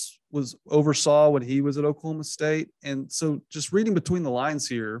Knowles oversaw when he was at Oklahoma State. And so just reading between the lines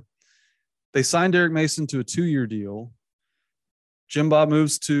here, they signed Derek Mason to a 2-year deal. Joe Bob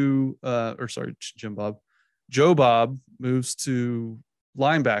moves to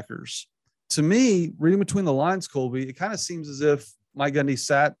linebackers. To me, reading between the lines, Colby, it kind of seems as if Mike Gundy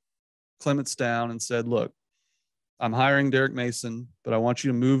sat Clements down and said, look, I'm hiring Derek Mason, but I want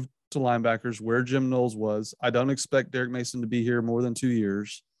you to move to linebackers where Jim Knowles was. I don't expect Derek Mason to be here more than 2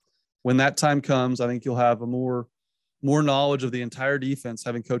 years. When that time comes, I think you'll have a more knowledge of the entire defense,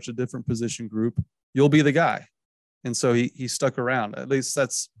 having coached a different position group. You'll be the guy. And so he stuck around. At least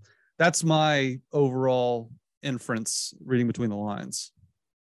that's my overall inference reading between the lines.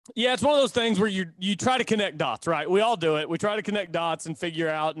 Yeah, it's one of those things where you try to connect dots, right? We all do it. We try to connect dots and figure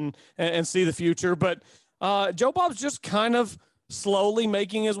out and see the future. But Joe Bob's just kind of slowly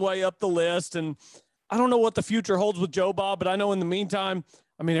making his way up the list. And I don't know what the future holds with Joe Bob, but I know in the meantime,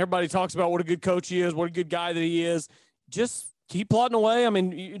 everybody talks about what a good coach he is, what a good guy that he is. Just keep plodding away.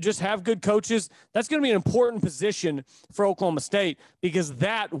 You just have good coaches. That's going to be an important position for Oklahoma State because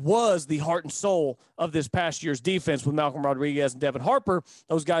that was the heart and soul of this past year's defense with Malcolm Rodriguez and Devin Harper.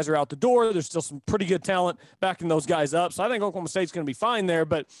 Those guys are out the door. There's still some pretty good talent backing those guys up. So I think Oklahoma State's going to be fine there.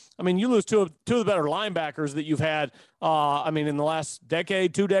 But, you lose two of the better linebackers that you've had, in the last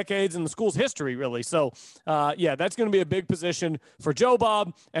decade, 2 decades in the school's history, really. So, that's going to be a big position for Joe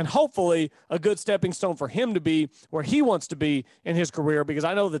Bob and hopefully a good stepping stone for him to be where he wants to be in his career, because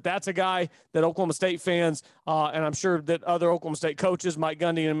I know that that's a guy that Oklahoma State fans and I'm sure that other Oklahoma State coaches, Mike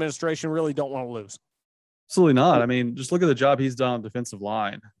Gundy and administration, really don't want to lose. Absolutely not. I mean, just look at the job he's done on defensive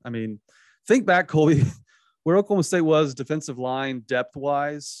line. I mean, think back, Colby, where Oklahoma State was defensive line depth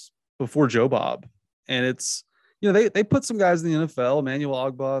wise before Joe Bob. And it's, they put some guys in the NFL. Emmanuel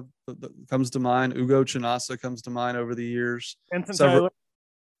Ogbah comes to mind. Ugo Chinasa comes to mind over the years. Benson Taylor.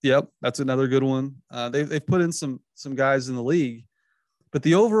 Yep, that's another good one. They've put in some guys in the league, but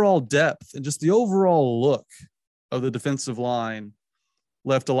the overall depth and just the overall look of the defensive line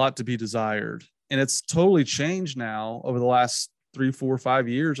left a lot to be desired. And it's totally changed now over the last 3, 4, 5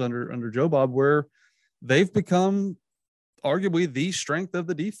 years under Joe Bob, where they've become arguably the strength of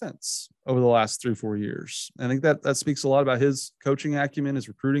the defense over the last 3, 4 years. I think that speaks a lot about his coaching acumen, his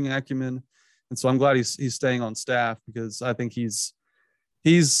recruiting acumen. And so I'm glad he's staying on staff, because I think he's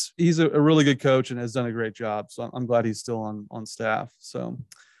a really good coach and has done a great job. So I'm glad he's still on staff. So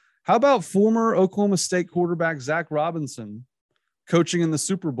how about former Oklahoma State quarterback Zach Robinson coaching in the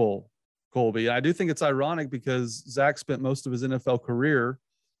Super Bowl, Colby? I do think it's ironic because Zach spent most of his NFL career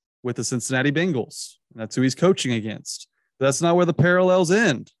with the Cincinnati Bengals. And that's who he's coaching against. But that's not where the parallels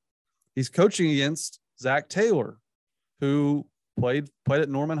end. He's coaching against Zach Taylor, who played at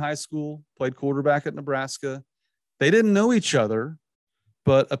Norman High School, played quarterback at Nebraska. They didn't know each other,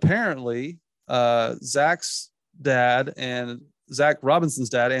 but apparently Zach's dad and Zach Robinson's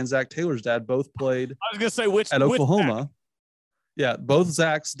dad and Zach Taylor's dad both played I was going to say which at Oklahoma. Yeah, both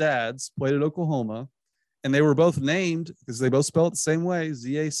Zach's dads played at Oklahoma, and they were both named, because they both spell it the same way,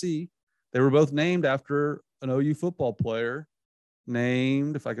 Z-A-C. They were both named after an OU football player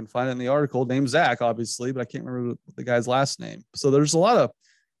named, if I can find it in the article, named Zach, obviously, but I can't remember the guy's last name. So there's a lot of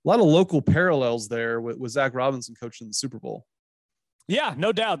local parallels there with Zach Robinson coaching the Super Bowl. Yeah,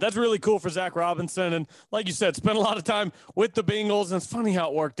 no doubt. That's really cool for Zach Robinson. And like you said, spent a lot of time with the Bengals. And it's funny how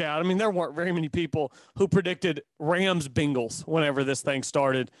it worked out. I mean, there weren't very many people who predicted Rams Bengals whenever this thing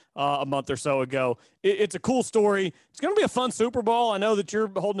started a month or so ago. It's a cool story. It's going to be a fun Super Bowl. I know that you're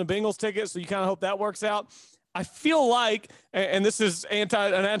holding a Bengals ticket, so you kind of hope that works out. I feel like, and this is an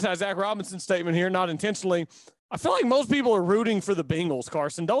anti-Zach Robinson statement here, not intentionally, I feel like most people are rooting for the Bengals,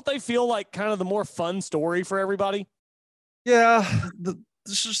 Carson. Don't they feel like kind of the more fun story for everybody? Yeah, there's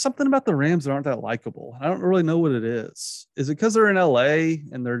just something about the Rams that aren't that likable. I don't really know what it is. Is it because they're in LA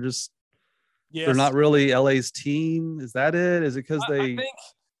and they're just they're not really LA's team? Is that it? Is it because they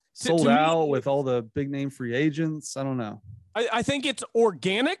sold out with all the big name free agents? I don't know. I think it's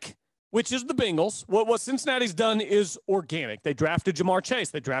organic, which is the Bengals. What Cincinnati's done is organic. They drafted Jamar Chase.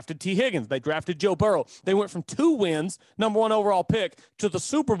 They drafted T. Higgins. They drafted Joe Burrow. They went from 2 wins, #1 overall pick, to the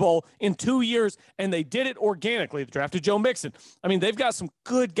Super Bowl in 2 years, and they did it organically. They drafted Joe Mixon. I mean, they've got some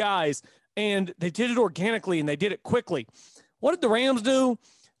good guys, and they did it organically, and they did it quickly. What did the Rams do?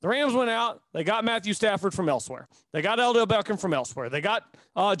 The Rams went out. They got Matthew Stafford from elsewhere. They got Odell Beckham from elsewhere. They got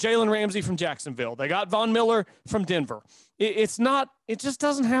Jalen Ramsey from Jacksonville. They got Von Miller from Denver. It just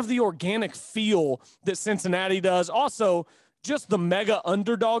doesn't have the organic feel that Cincinnati does. Also, just the mega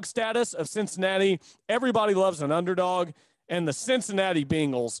underdog status of Cincinnati. Everybody loves an underdog. And the Cincinnati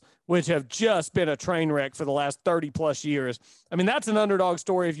Bengals, which have just been a train wreck for the last 30-plus years. I mean, that's an underdog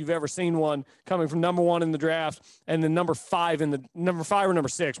story if you've ever seen one, coming from #1 in the draft and then number 5 or number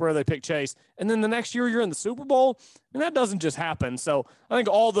 6, where they pick Chase. And then the next year you're in the Super Bowl. And that doesn't just happen. So I think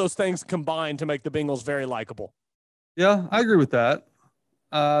all those things combine to make the Bengals very likable. Yeah, I agree with that.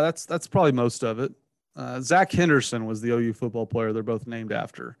 That's probably most of it. Zach Henderson was the OU football player they're both named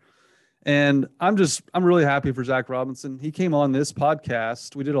after. And I'm really happy for Zach Robinson. He came on this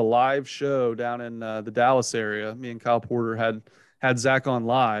podcast. We did a live show down in the Dallas area. Me and Kyle Porter had Zach on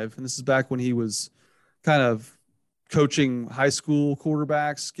live. And this is back when he was kind of coaching high school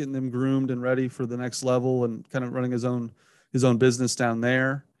quarterbacks, getting them groomed and ready for the next level, and kind of running his own business down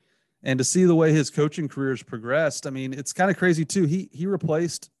there. And to see the way his coaching career has progressed, I mean, it's kind of crazy too. He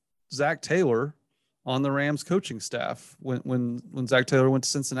replaced Zach Taylor on the Rams coaching staff when Zach Taylor went to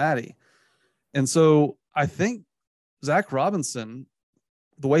Cincinnati. And so I think Zach Robinson,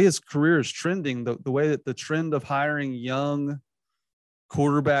 the way his career is trending, the way that the trend of hiring young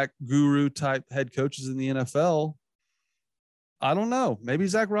quarterback guru type head coaches in the NFL, I don't know. Maybe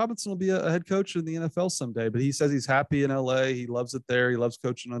Zach Robinson will be a head coach in the NFL someday, but he says he's happy in LA. He loves it there. He loves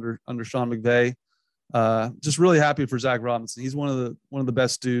coaching under Sean McVay. Just really happy for Zach Robinson. He's one of the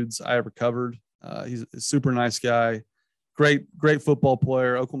best dudes I ever covered. He's a super nice guy. Great football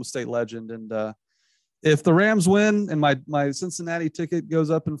player, Oklahoma State legend. And if the Rams win and my Cincinnati ticket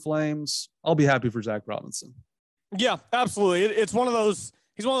goes up in flames, I'll be happy for Zach Robinson. Yeah, absolutely. It's one of those.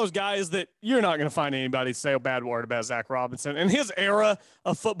 he's one of those guys that you're not going to find anybody to say a bad word about Zach Robinson. And his era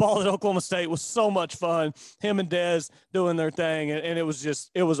of football at Oklahoma State was so much fun. Him and Dez doing their thing. And it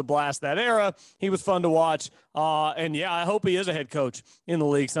was a blast that era. He was fun to watch. And yeah, I hope he is a head coach in the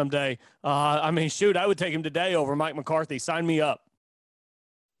league someday. I mean, shoot, I would take him today over Mike McCarthy. Sign me up.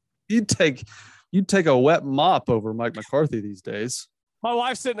 You'd take a wet mop over Mike McCarthy these days. My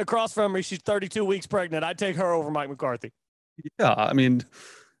wife's sitting across from me. She's 32 weeks pregnant. I'd take her over Mike McCarthy. Yeah, I mean,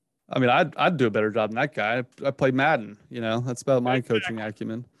 I'd do a better job than that guy. I played Madden. That's about my coaching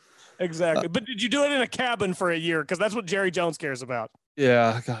acumen. Exactly. But did you do it in a cabin for a year? Because that's what Jerry Jones cares about.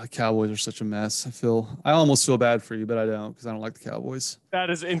 Yeah, God, the Cowboys are such a mess. I almost feel bad for you, but I don't, because I don't like the Cowboys. That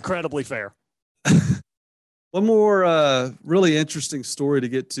is incredibly fair. One more really interesting story to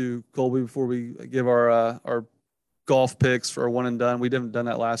get to, Colby, before we give our golf picks for our one and done. We didn't done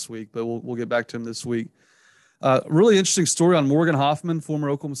that last week, but we'll get back to him this week. Really interesting story on Morgan Hoffman, former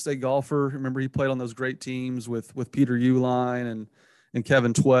Oklahoma State golfer. Remember, he played on those great teams with Peter Uihlein and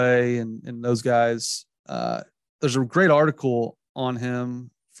Kevin Tway and those guys. There's a great article on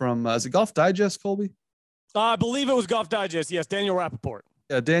him from is it Golf Digest, Colby? I believe it was Golf Digest. Yes, Daniel Rappaport.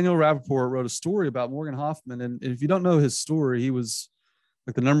 Yeah, Daniel Rappaport wrote a story about Morgan Hoffman, and if you don't know his story, he was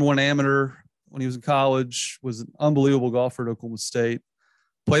like the number one amateur when he was in college, was an unbelievable golfer at Oklahoma State,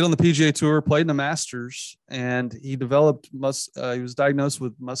 played on the PGA Tour, played in the Masters, and he developed he was diagnosed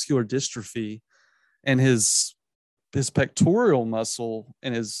with muscular dystrophy, and his pectoral muscle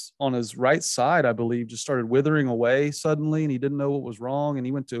on his right side, I believe, just started withering away suddenly, and he didn't know what was wrong. And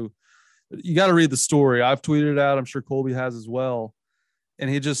he went to, you got to read the story. I've tweeted it out. I'm sure Colby has as well. And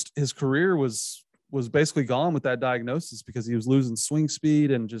his career was basically gone with that diagnosis because he was losing swing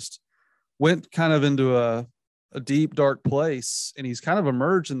speed and just went kind of into a deep, dark place. And he's kind of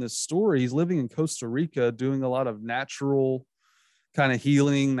emerged in this story. He's living in Costa Rica, doing a lot of natural kind of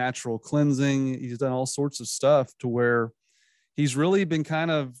healing, natural cleansing. He's done all sorts of stuff to where he's really been kind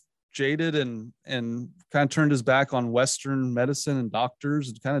of jaded and kind of turned his back on Western medicine and doctors,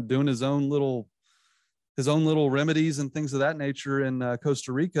 and kind of doing his own little remedies and things of that nature in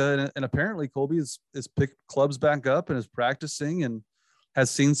Costa Rica. And apparently Colby has picked clubs back up and is practicing and has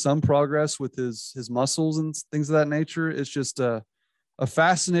seen some progress with his muscles and things of that nature. It's just a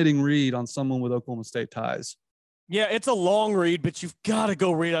fascinating read on someone with Oklahoma State ties. Yeah, it's a long read, but you've got to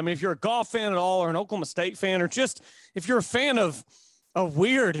go read. I mean, if you're a golf fan at all, or an Oklahoma State fan, or just if you're a fan of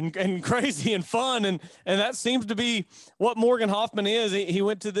weird and crazy and fun, and that seems to be what Morgan Hoffman is. He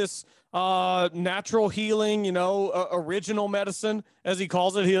went to this natural healing, original medicine, as he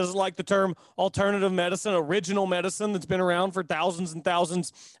calls it. He doesn't like the term alternative medicine, original medicine that's been around for thousands and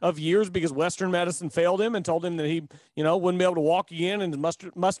thousands of years, because Western medicine failed him and told him that he, wouldn't be able to walk again, and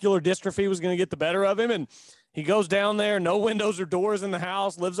muscular dystrophy was going to get the better of him. And he goes down there, no windows or doors in the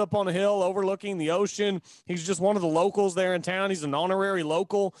house, lives up on a hill overlooking the ocean. He's just one of the locals there in town. He's an honorary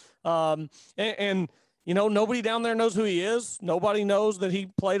local. Nobody down there knows who he is. Nobody knows that he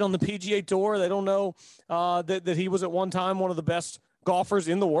played on the PGA Tour. They don't know that he was at one time one of the best golfers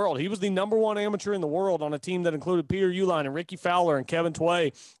in the world. He was the number one amateur in the world on a team that included Peter Uihlein and Ricky Fowler and Kevin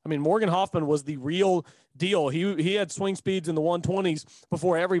Tway. I mean, Morgan Hoffman was the real deal. He had swing speeds in the 120s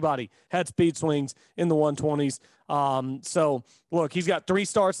before everybody had speed swings in the 120s. So look, he's got 3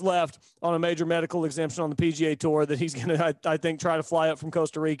 starts left on a major medical exemption on the PGA Tour that he's going to, I think, try to fly up from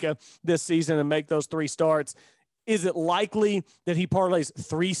Costa Rica this season and make those 3 starts. Is it likely that he parlays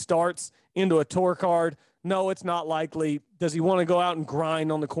 3 starts into a tour card? No, it's not likely. Does he want to go out and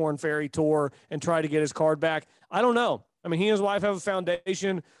grind on the Korn Ferry Tour and try to get his card back? I don't know. I mean, he and his wife have a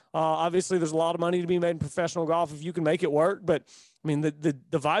foundation. Obviously, there's a lot of money to be made in professional golf if you can make it work. But, I mean, the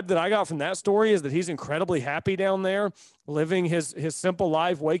vibe that I got from that story is that he's incredibly happy down there, living his simple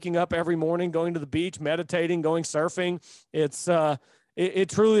life, waking up every morning, going to the beach, meditating, going surfing. It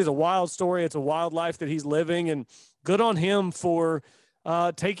truly is a wild story. It's a wild life that he's living, and good on him for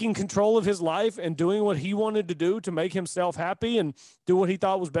taking control of his life and doing what he wanted to do to make himself happy and do what he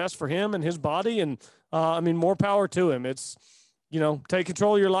thought was best for him and his body. And more power to him. It's, take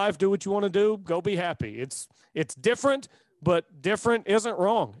control of your life, do what you want to do, go be happy. It's different, but different isn't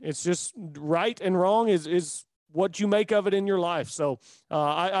wrong. It's just right and wrong is what you make of it in your life. So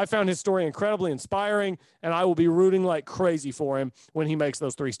I found his story incredibly inspiring, and I will be rooting like crazy for him when he makes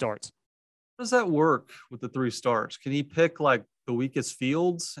those 3 starts. How does that work with the 3 starts? Can he pick like the weakest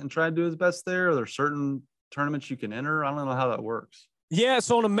fields and try to do his best there? Are there certain tournaments you can enter? I don't know how that works. Yeah,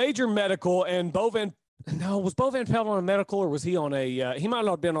 so on a major medical, and was Bo Van Pelt on a medical, or was he on he might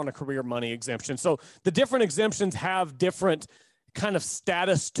not have been on a career money exemption. So the different exemptions have different kind of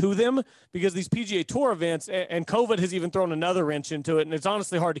status to them, because these PGA Tour events, and COVID has even thrown another wrench into it, and it's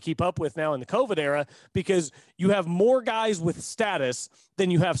honestly hard to keep up with now in the COVID era, because you have more guys with status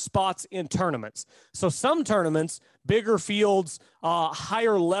than you have spots in tournaments. So some tournaments, bigger fields,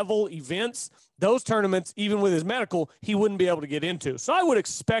 higher level events, those tournaments, even with his medical, he wouldn't be able to get into. So I would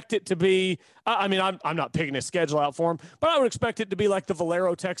expect it to be, I'm not picking his schedule out for him, but I would expect it to be like the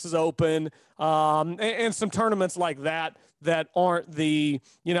Valero Texas Open, and some tournaments like that aren't the,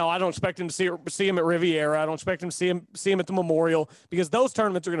 I don't expect him to see him at Riviera. I don't expect him to see him at the Memorial, because those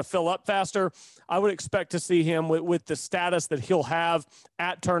tournaments are going to fill up faster. I would expect to see him with the status that he'll have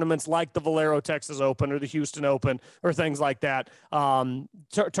at tournaments like the Valero Texas Open or the Houston Open or things like that.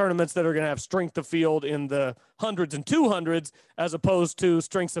 Tournaments that are going to have strength of field in the hundreds and 200s, as opposed to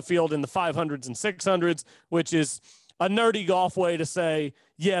strengths of field in the 500s and 600s, which is a nerdy golf way to say,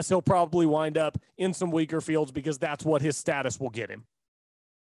 yes, he'll probably wind up in some weaker fields because that's what his status will get him.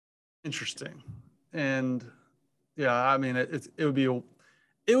 Interesting. And yeah, I mean, it would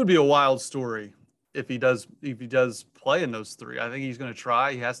be a wild story if he does play in those three. I think he's going to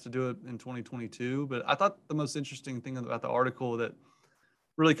try. He has to do it in 2022. But I thought the most interesting thing about the article that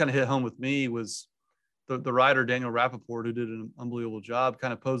really kind of hit home with me was the writer, Daniel Rappaport, who did an unbelievable job,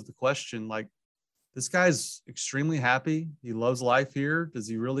 kind of posed the question, like, this guy's extremely happy. He loves life here. Does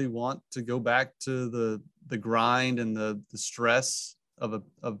he really want to go back to the grind and the stress of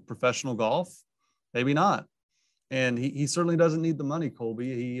professional golf? Maybe not. And he certainly doesn't need the money,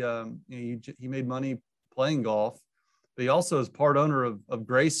 Colby. He made money playing golf, but he also is part owner of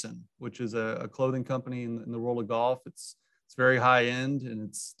Grayson, which is a clothing company in the world of golf. It's very high end,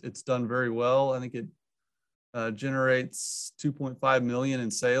 and it's done very well. I think it generates 2.5 million in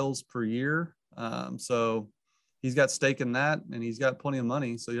sales per year. So he's got stake in that, and he's got plenty of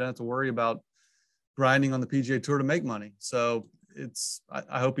money, so you don't have to worry about grinding on the PGA Tour to make money. So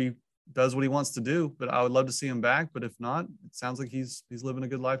I hope he does what he wants to do, but I would love to see him back. But if not, it sounds like he's living a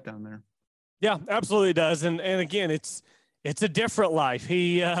good life down there. Yeah, absolutely does. And again, it's a different life.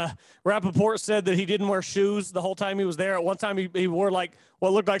 Rappaport said that he didn't wear shoes the whole time he was there. At one time he wore like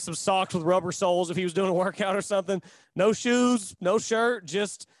what looked like some socks with rubber soles if he was doing a workout or something. No shoes, no shirt,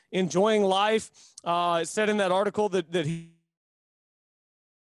 just enjoying life. It said in that article that he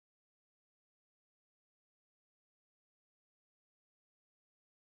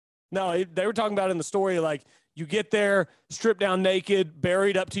they were talking about in the story, like, you get there, stripped down naked,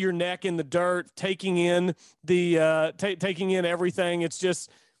 buried up to your neck in the dirt, taking in taking in everything.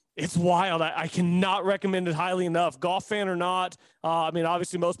 It's wild. I cannot recommend it highly enough. Golf fan or not,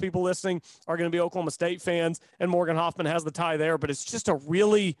 obviously most people listening are going to be Oklahoma State fans, and Morgan Hoffman has the tie there, but it's just a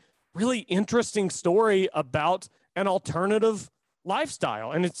really, really interesting story about an alternative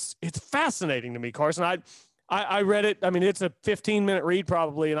lifestyle. And it's fascinating to me, Carson. I read it. It's a 15-minute read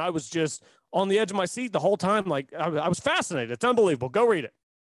probably, and I was just on the edge of my seat the whole time. Like, I was fascinated. It's unbelievable. Go read it.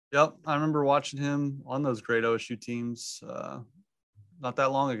 Yep. I remember watching him on those great OSU teams not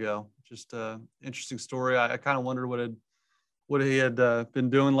that long ago. Just an interesting story. I kind of wondered what he had been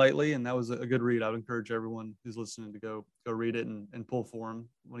doing lately, and that was a good read. I would encourage everyone who's listening to go read it and pull for him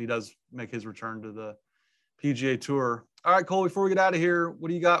when he does make his return to the PGA Tour. All right, Cole, before we get out of here, what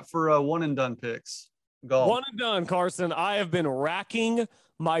do you got for one and done picks? Golf. One and done, Carson. I have been racking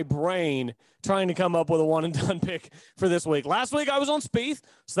my brain trying to come up with a one and done pick for this week. Last week I was on Spieth,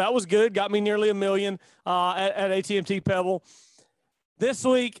 so that was good. Got me nearly $1 million at AT&T Pebble. This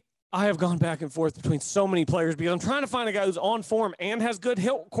week I have gone back and forth between so many players because I'm trying to find a guy who's on form and has good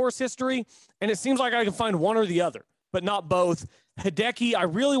course history, and it seems like I can find one or the other, but not both. Hideki, I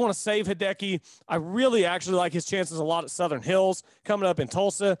really want to save Hideki. I really actually like his chances a lot at Southern Hills coming up in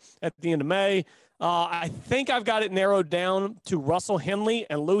Tulsa at the end of May. I think I've got it narrowed down to Russell Henley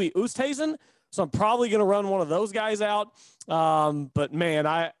and Louis Oosthuizen, so I'm probably going to run one of those guys out. But, man,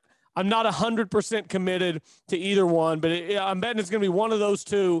 I'm not 100% committed to either one, but I'm betting it's going to be one of those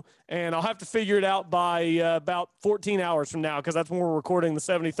two, and I'll have to figure it out by about 14 hours from now, because that's when we're recording the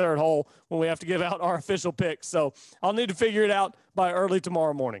 73rd hole when we have to give out our official picks. So I'll need to figure it out by early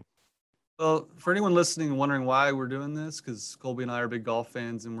tomorrow morning. Well, for anyone listening and wondering why we're doing this, because Colby and I are big golf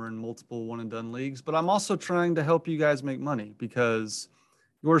fans and we're in multiple one-and-done leagues, but I'm also trying to help you guys make money, because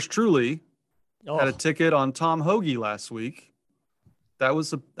yours truly had a ticket on Tom Hoge last week. That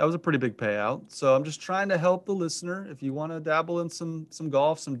was a pretty big payout. So I'm just trying to help the listener. If you want to dabble in some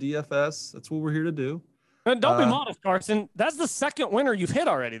golf, some DFS, that's what we're here to do. And don't be modest, Carson. That's the second winner you've hit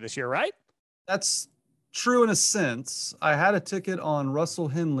already this year, right? That's true in a sense. I had a ticket on Russell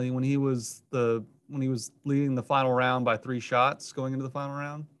Henley when he was leading the final round by 3 shots going into the final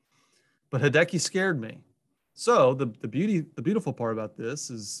round. But Hideki scared me. So the beautiful part about this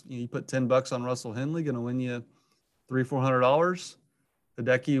is you put $10 on Russell Henley, going to win you $300-400.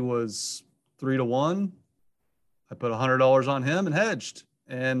 Hideki was 3-1. I put $100 on him and hedged,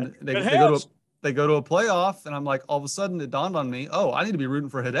 and they go to a playoff, and I'm like, all of a sudden it dawned on me, oh, I need to be rooting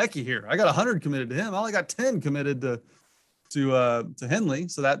for Hideki here. I got 100 committed to him. I only got 10 committed to Henley,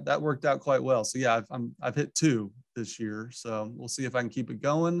 so that worked out quite well. So yeah, I've hit 2 this year, so we'll see if I can keep it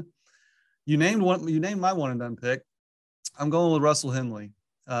going. You named my one and done pick. I'm going with Russell Henley.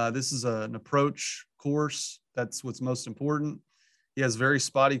 This is an approach course. That's what's most important. He has very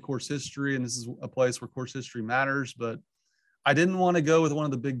spotty course history, and this is a place where course history matters. But I didn't want to go with one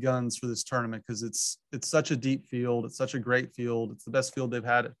of the big guns for this tournament because it's such a deep field. It's such a great field. It's the best field they've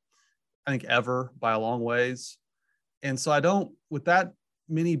had, I think, ever by a long ways. And so with that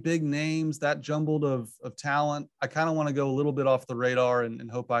many big names, that jumbled of talent, I kind of want to go a little bit off the radar and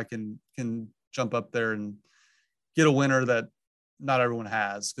hope I can jump up there and get a winner that not everyone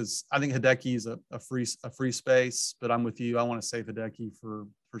has, because I think Hideki is a free space, but I'm with you. I want to save Hideki for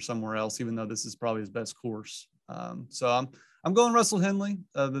somewhere else, even though this is probably his best course. So I'm going Russell Henley.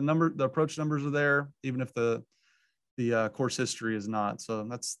 The approach numbers are there, even if the course history is not. So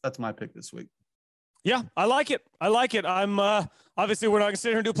that's my pick this week. Yeah, I like it. I'm obviously we're not going to sit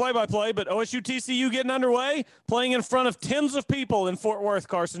here and do play-by-play, but OSU TCU getting underway, playing in front of tens of people in Fort Worth.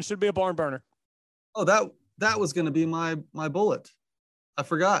 Carson, should be a barn burner. Oh, that was going to be my bullet. I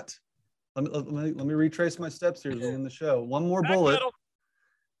forgot. Let me retrace my steps here in the show. One more bullet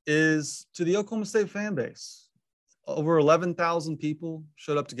is to the Oklahoma State fan base. Over 11,000 people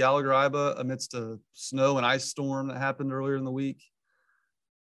showed up to Gallagher-Iba amidst a snow and ice storm that happened earlier in the week.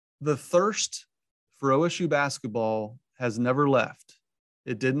 The thirst for OSU basketball has never left.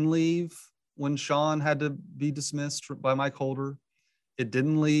 It didn't leave when Sean had to be dismissed by Mike Holder. It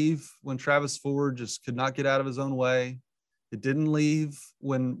didn't leave when Travis Ford just could not get out of his own way. It didn't leave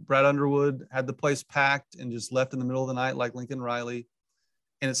when Brad Underwood had the place packed and just left in the middle of the night like Lincoln Riley.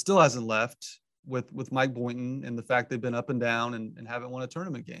 And it still hasn't left with Mike Boynton and the fact they've been up and down and haven't won a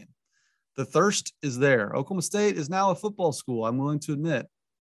tournament game. The thirst is there. Oklahoma State is now a football school, I'm willing to admit,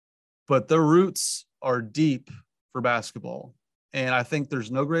 but their roots are deep for basketball. And I think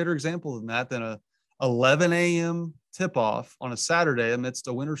there's no greater example than that than a 11 a.m. tip-off on a Saturday amidst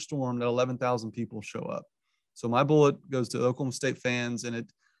a winter storm that 11,000 people show up. So my bullet goes to Oklahoma State fans, and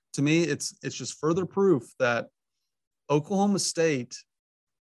to me, it's just further proof that Oklahoma State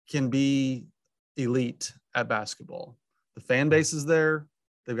can be elite at basketball. The fan base is there.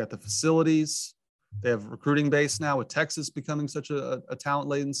 They've got the facilities. They have a recruiting base now with Texas becoming such a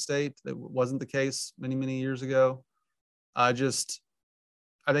talent-laden state that wasn't the case many, many years ago. I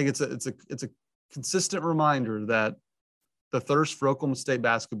think it's a consistent reminder that the thirst for Oklahoma State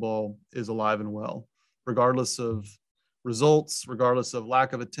basketball is alive and well, regardless of results, regardless of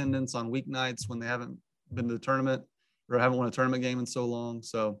lack of attendance on weeknights when they haven't been to the tournament or haven't won a tournament game in so long.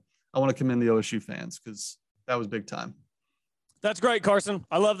 So I want to commend the OSU fans because that was big time. That's great, Carson.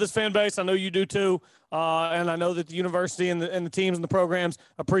 I love this fan base. I know you do too. And I know that the university and the teams and the programs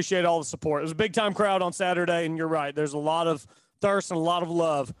appreciate all the support. It was a big-time crowd on Saturday, and you're right. There's a lot of thirst and a lot of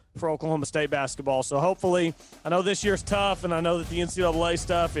love for Oklahoma State basketball. So hopefully, I know this year's tough, and I know that the NCAA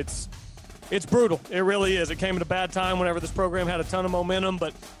stuff, it's brutal. It really is. It came at a bad time whenever this program had a ton of momentum,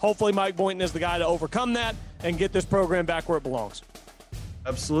 but hopefully Mike Boynton is the guy to overcome that and get this program back where it belongs.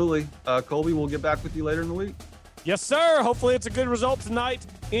 Absolutely. Colby, we'll get back with you later in the week. Yes, sir. Hopefully it's a good result tonight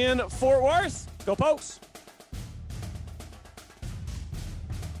in Fort Worth. Go Pokes.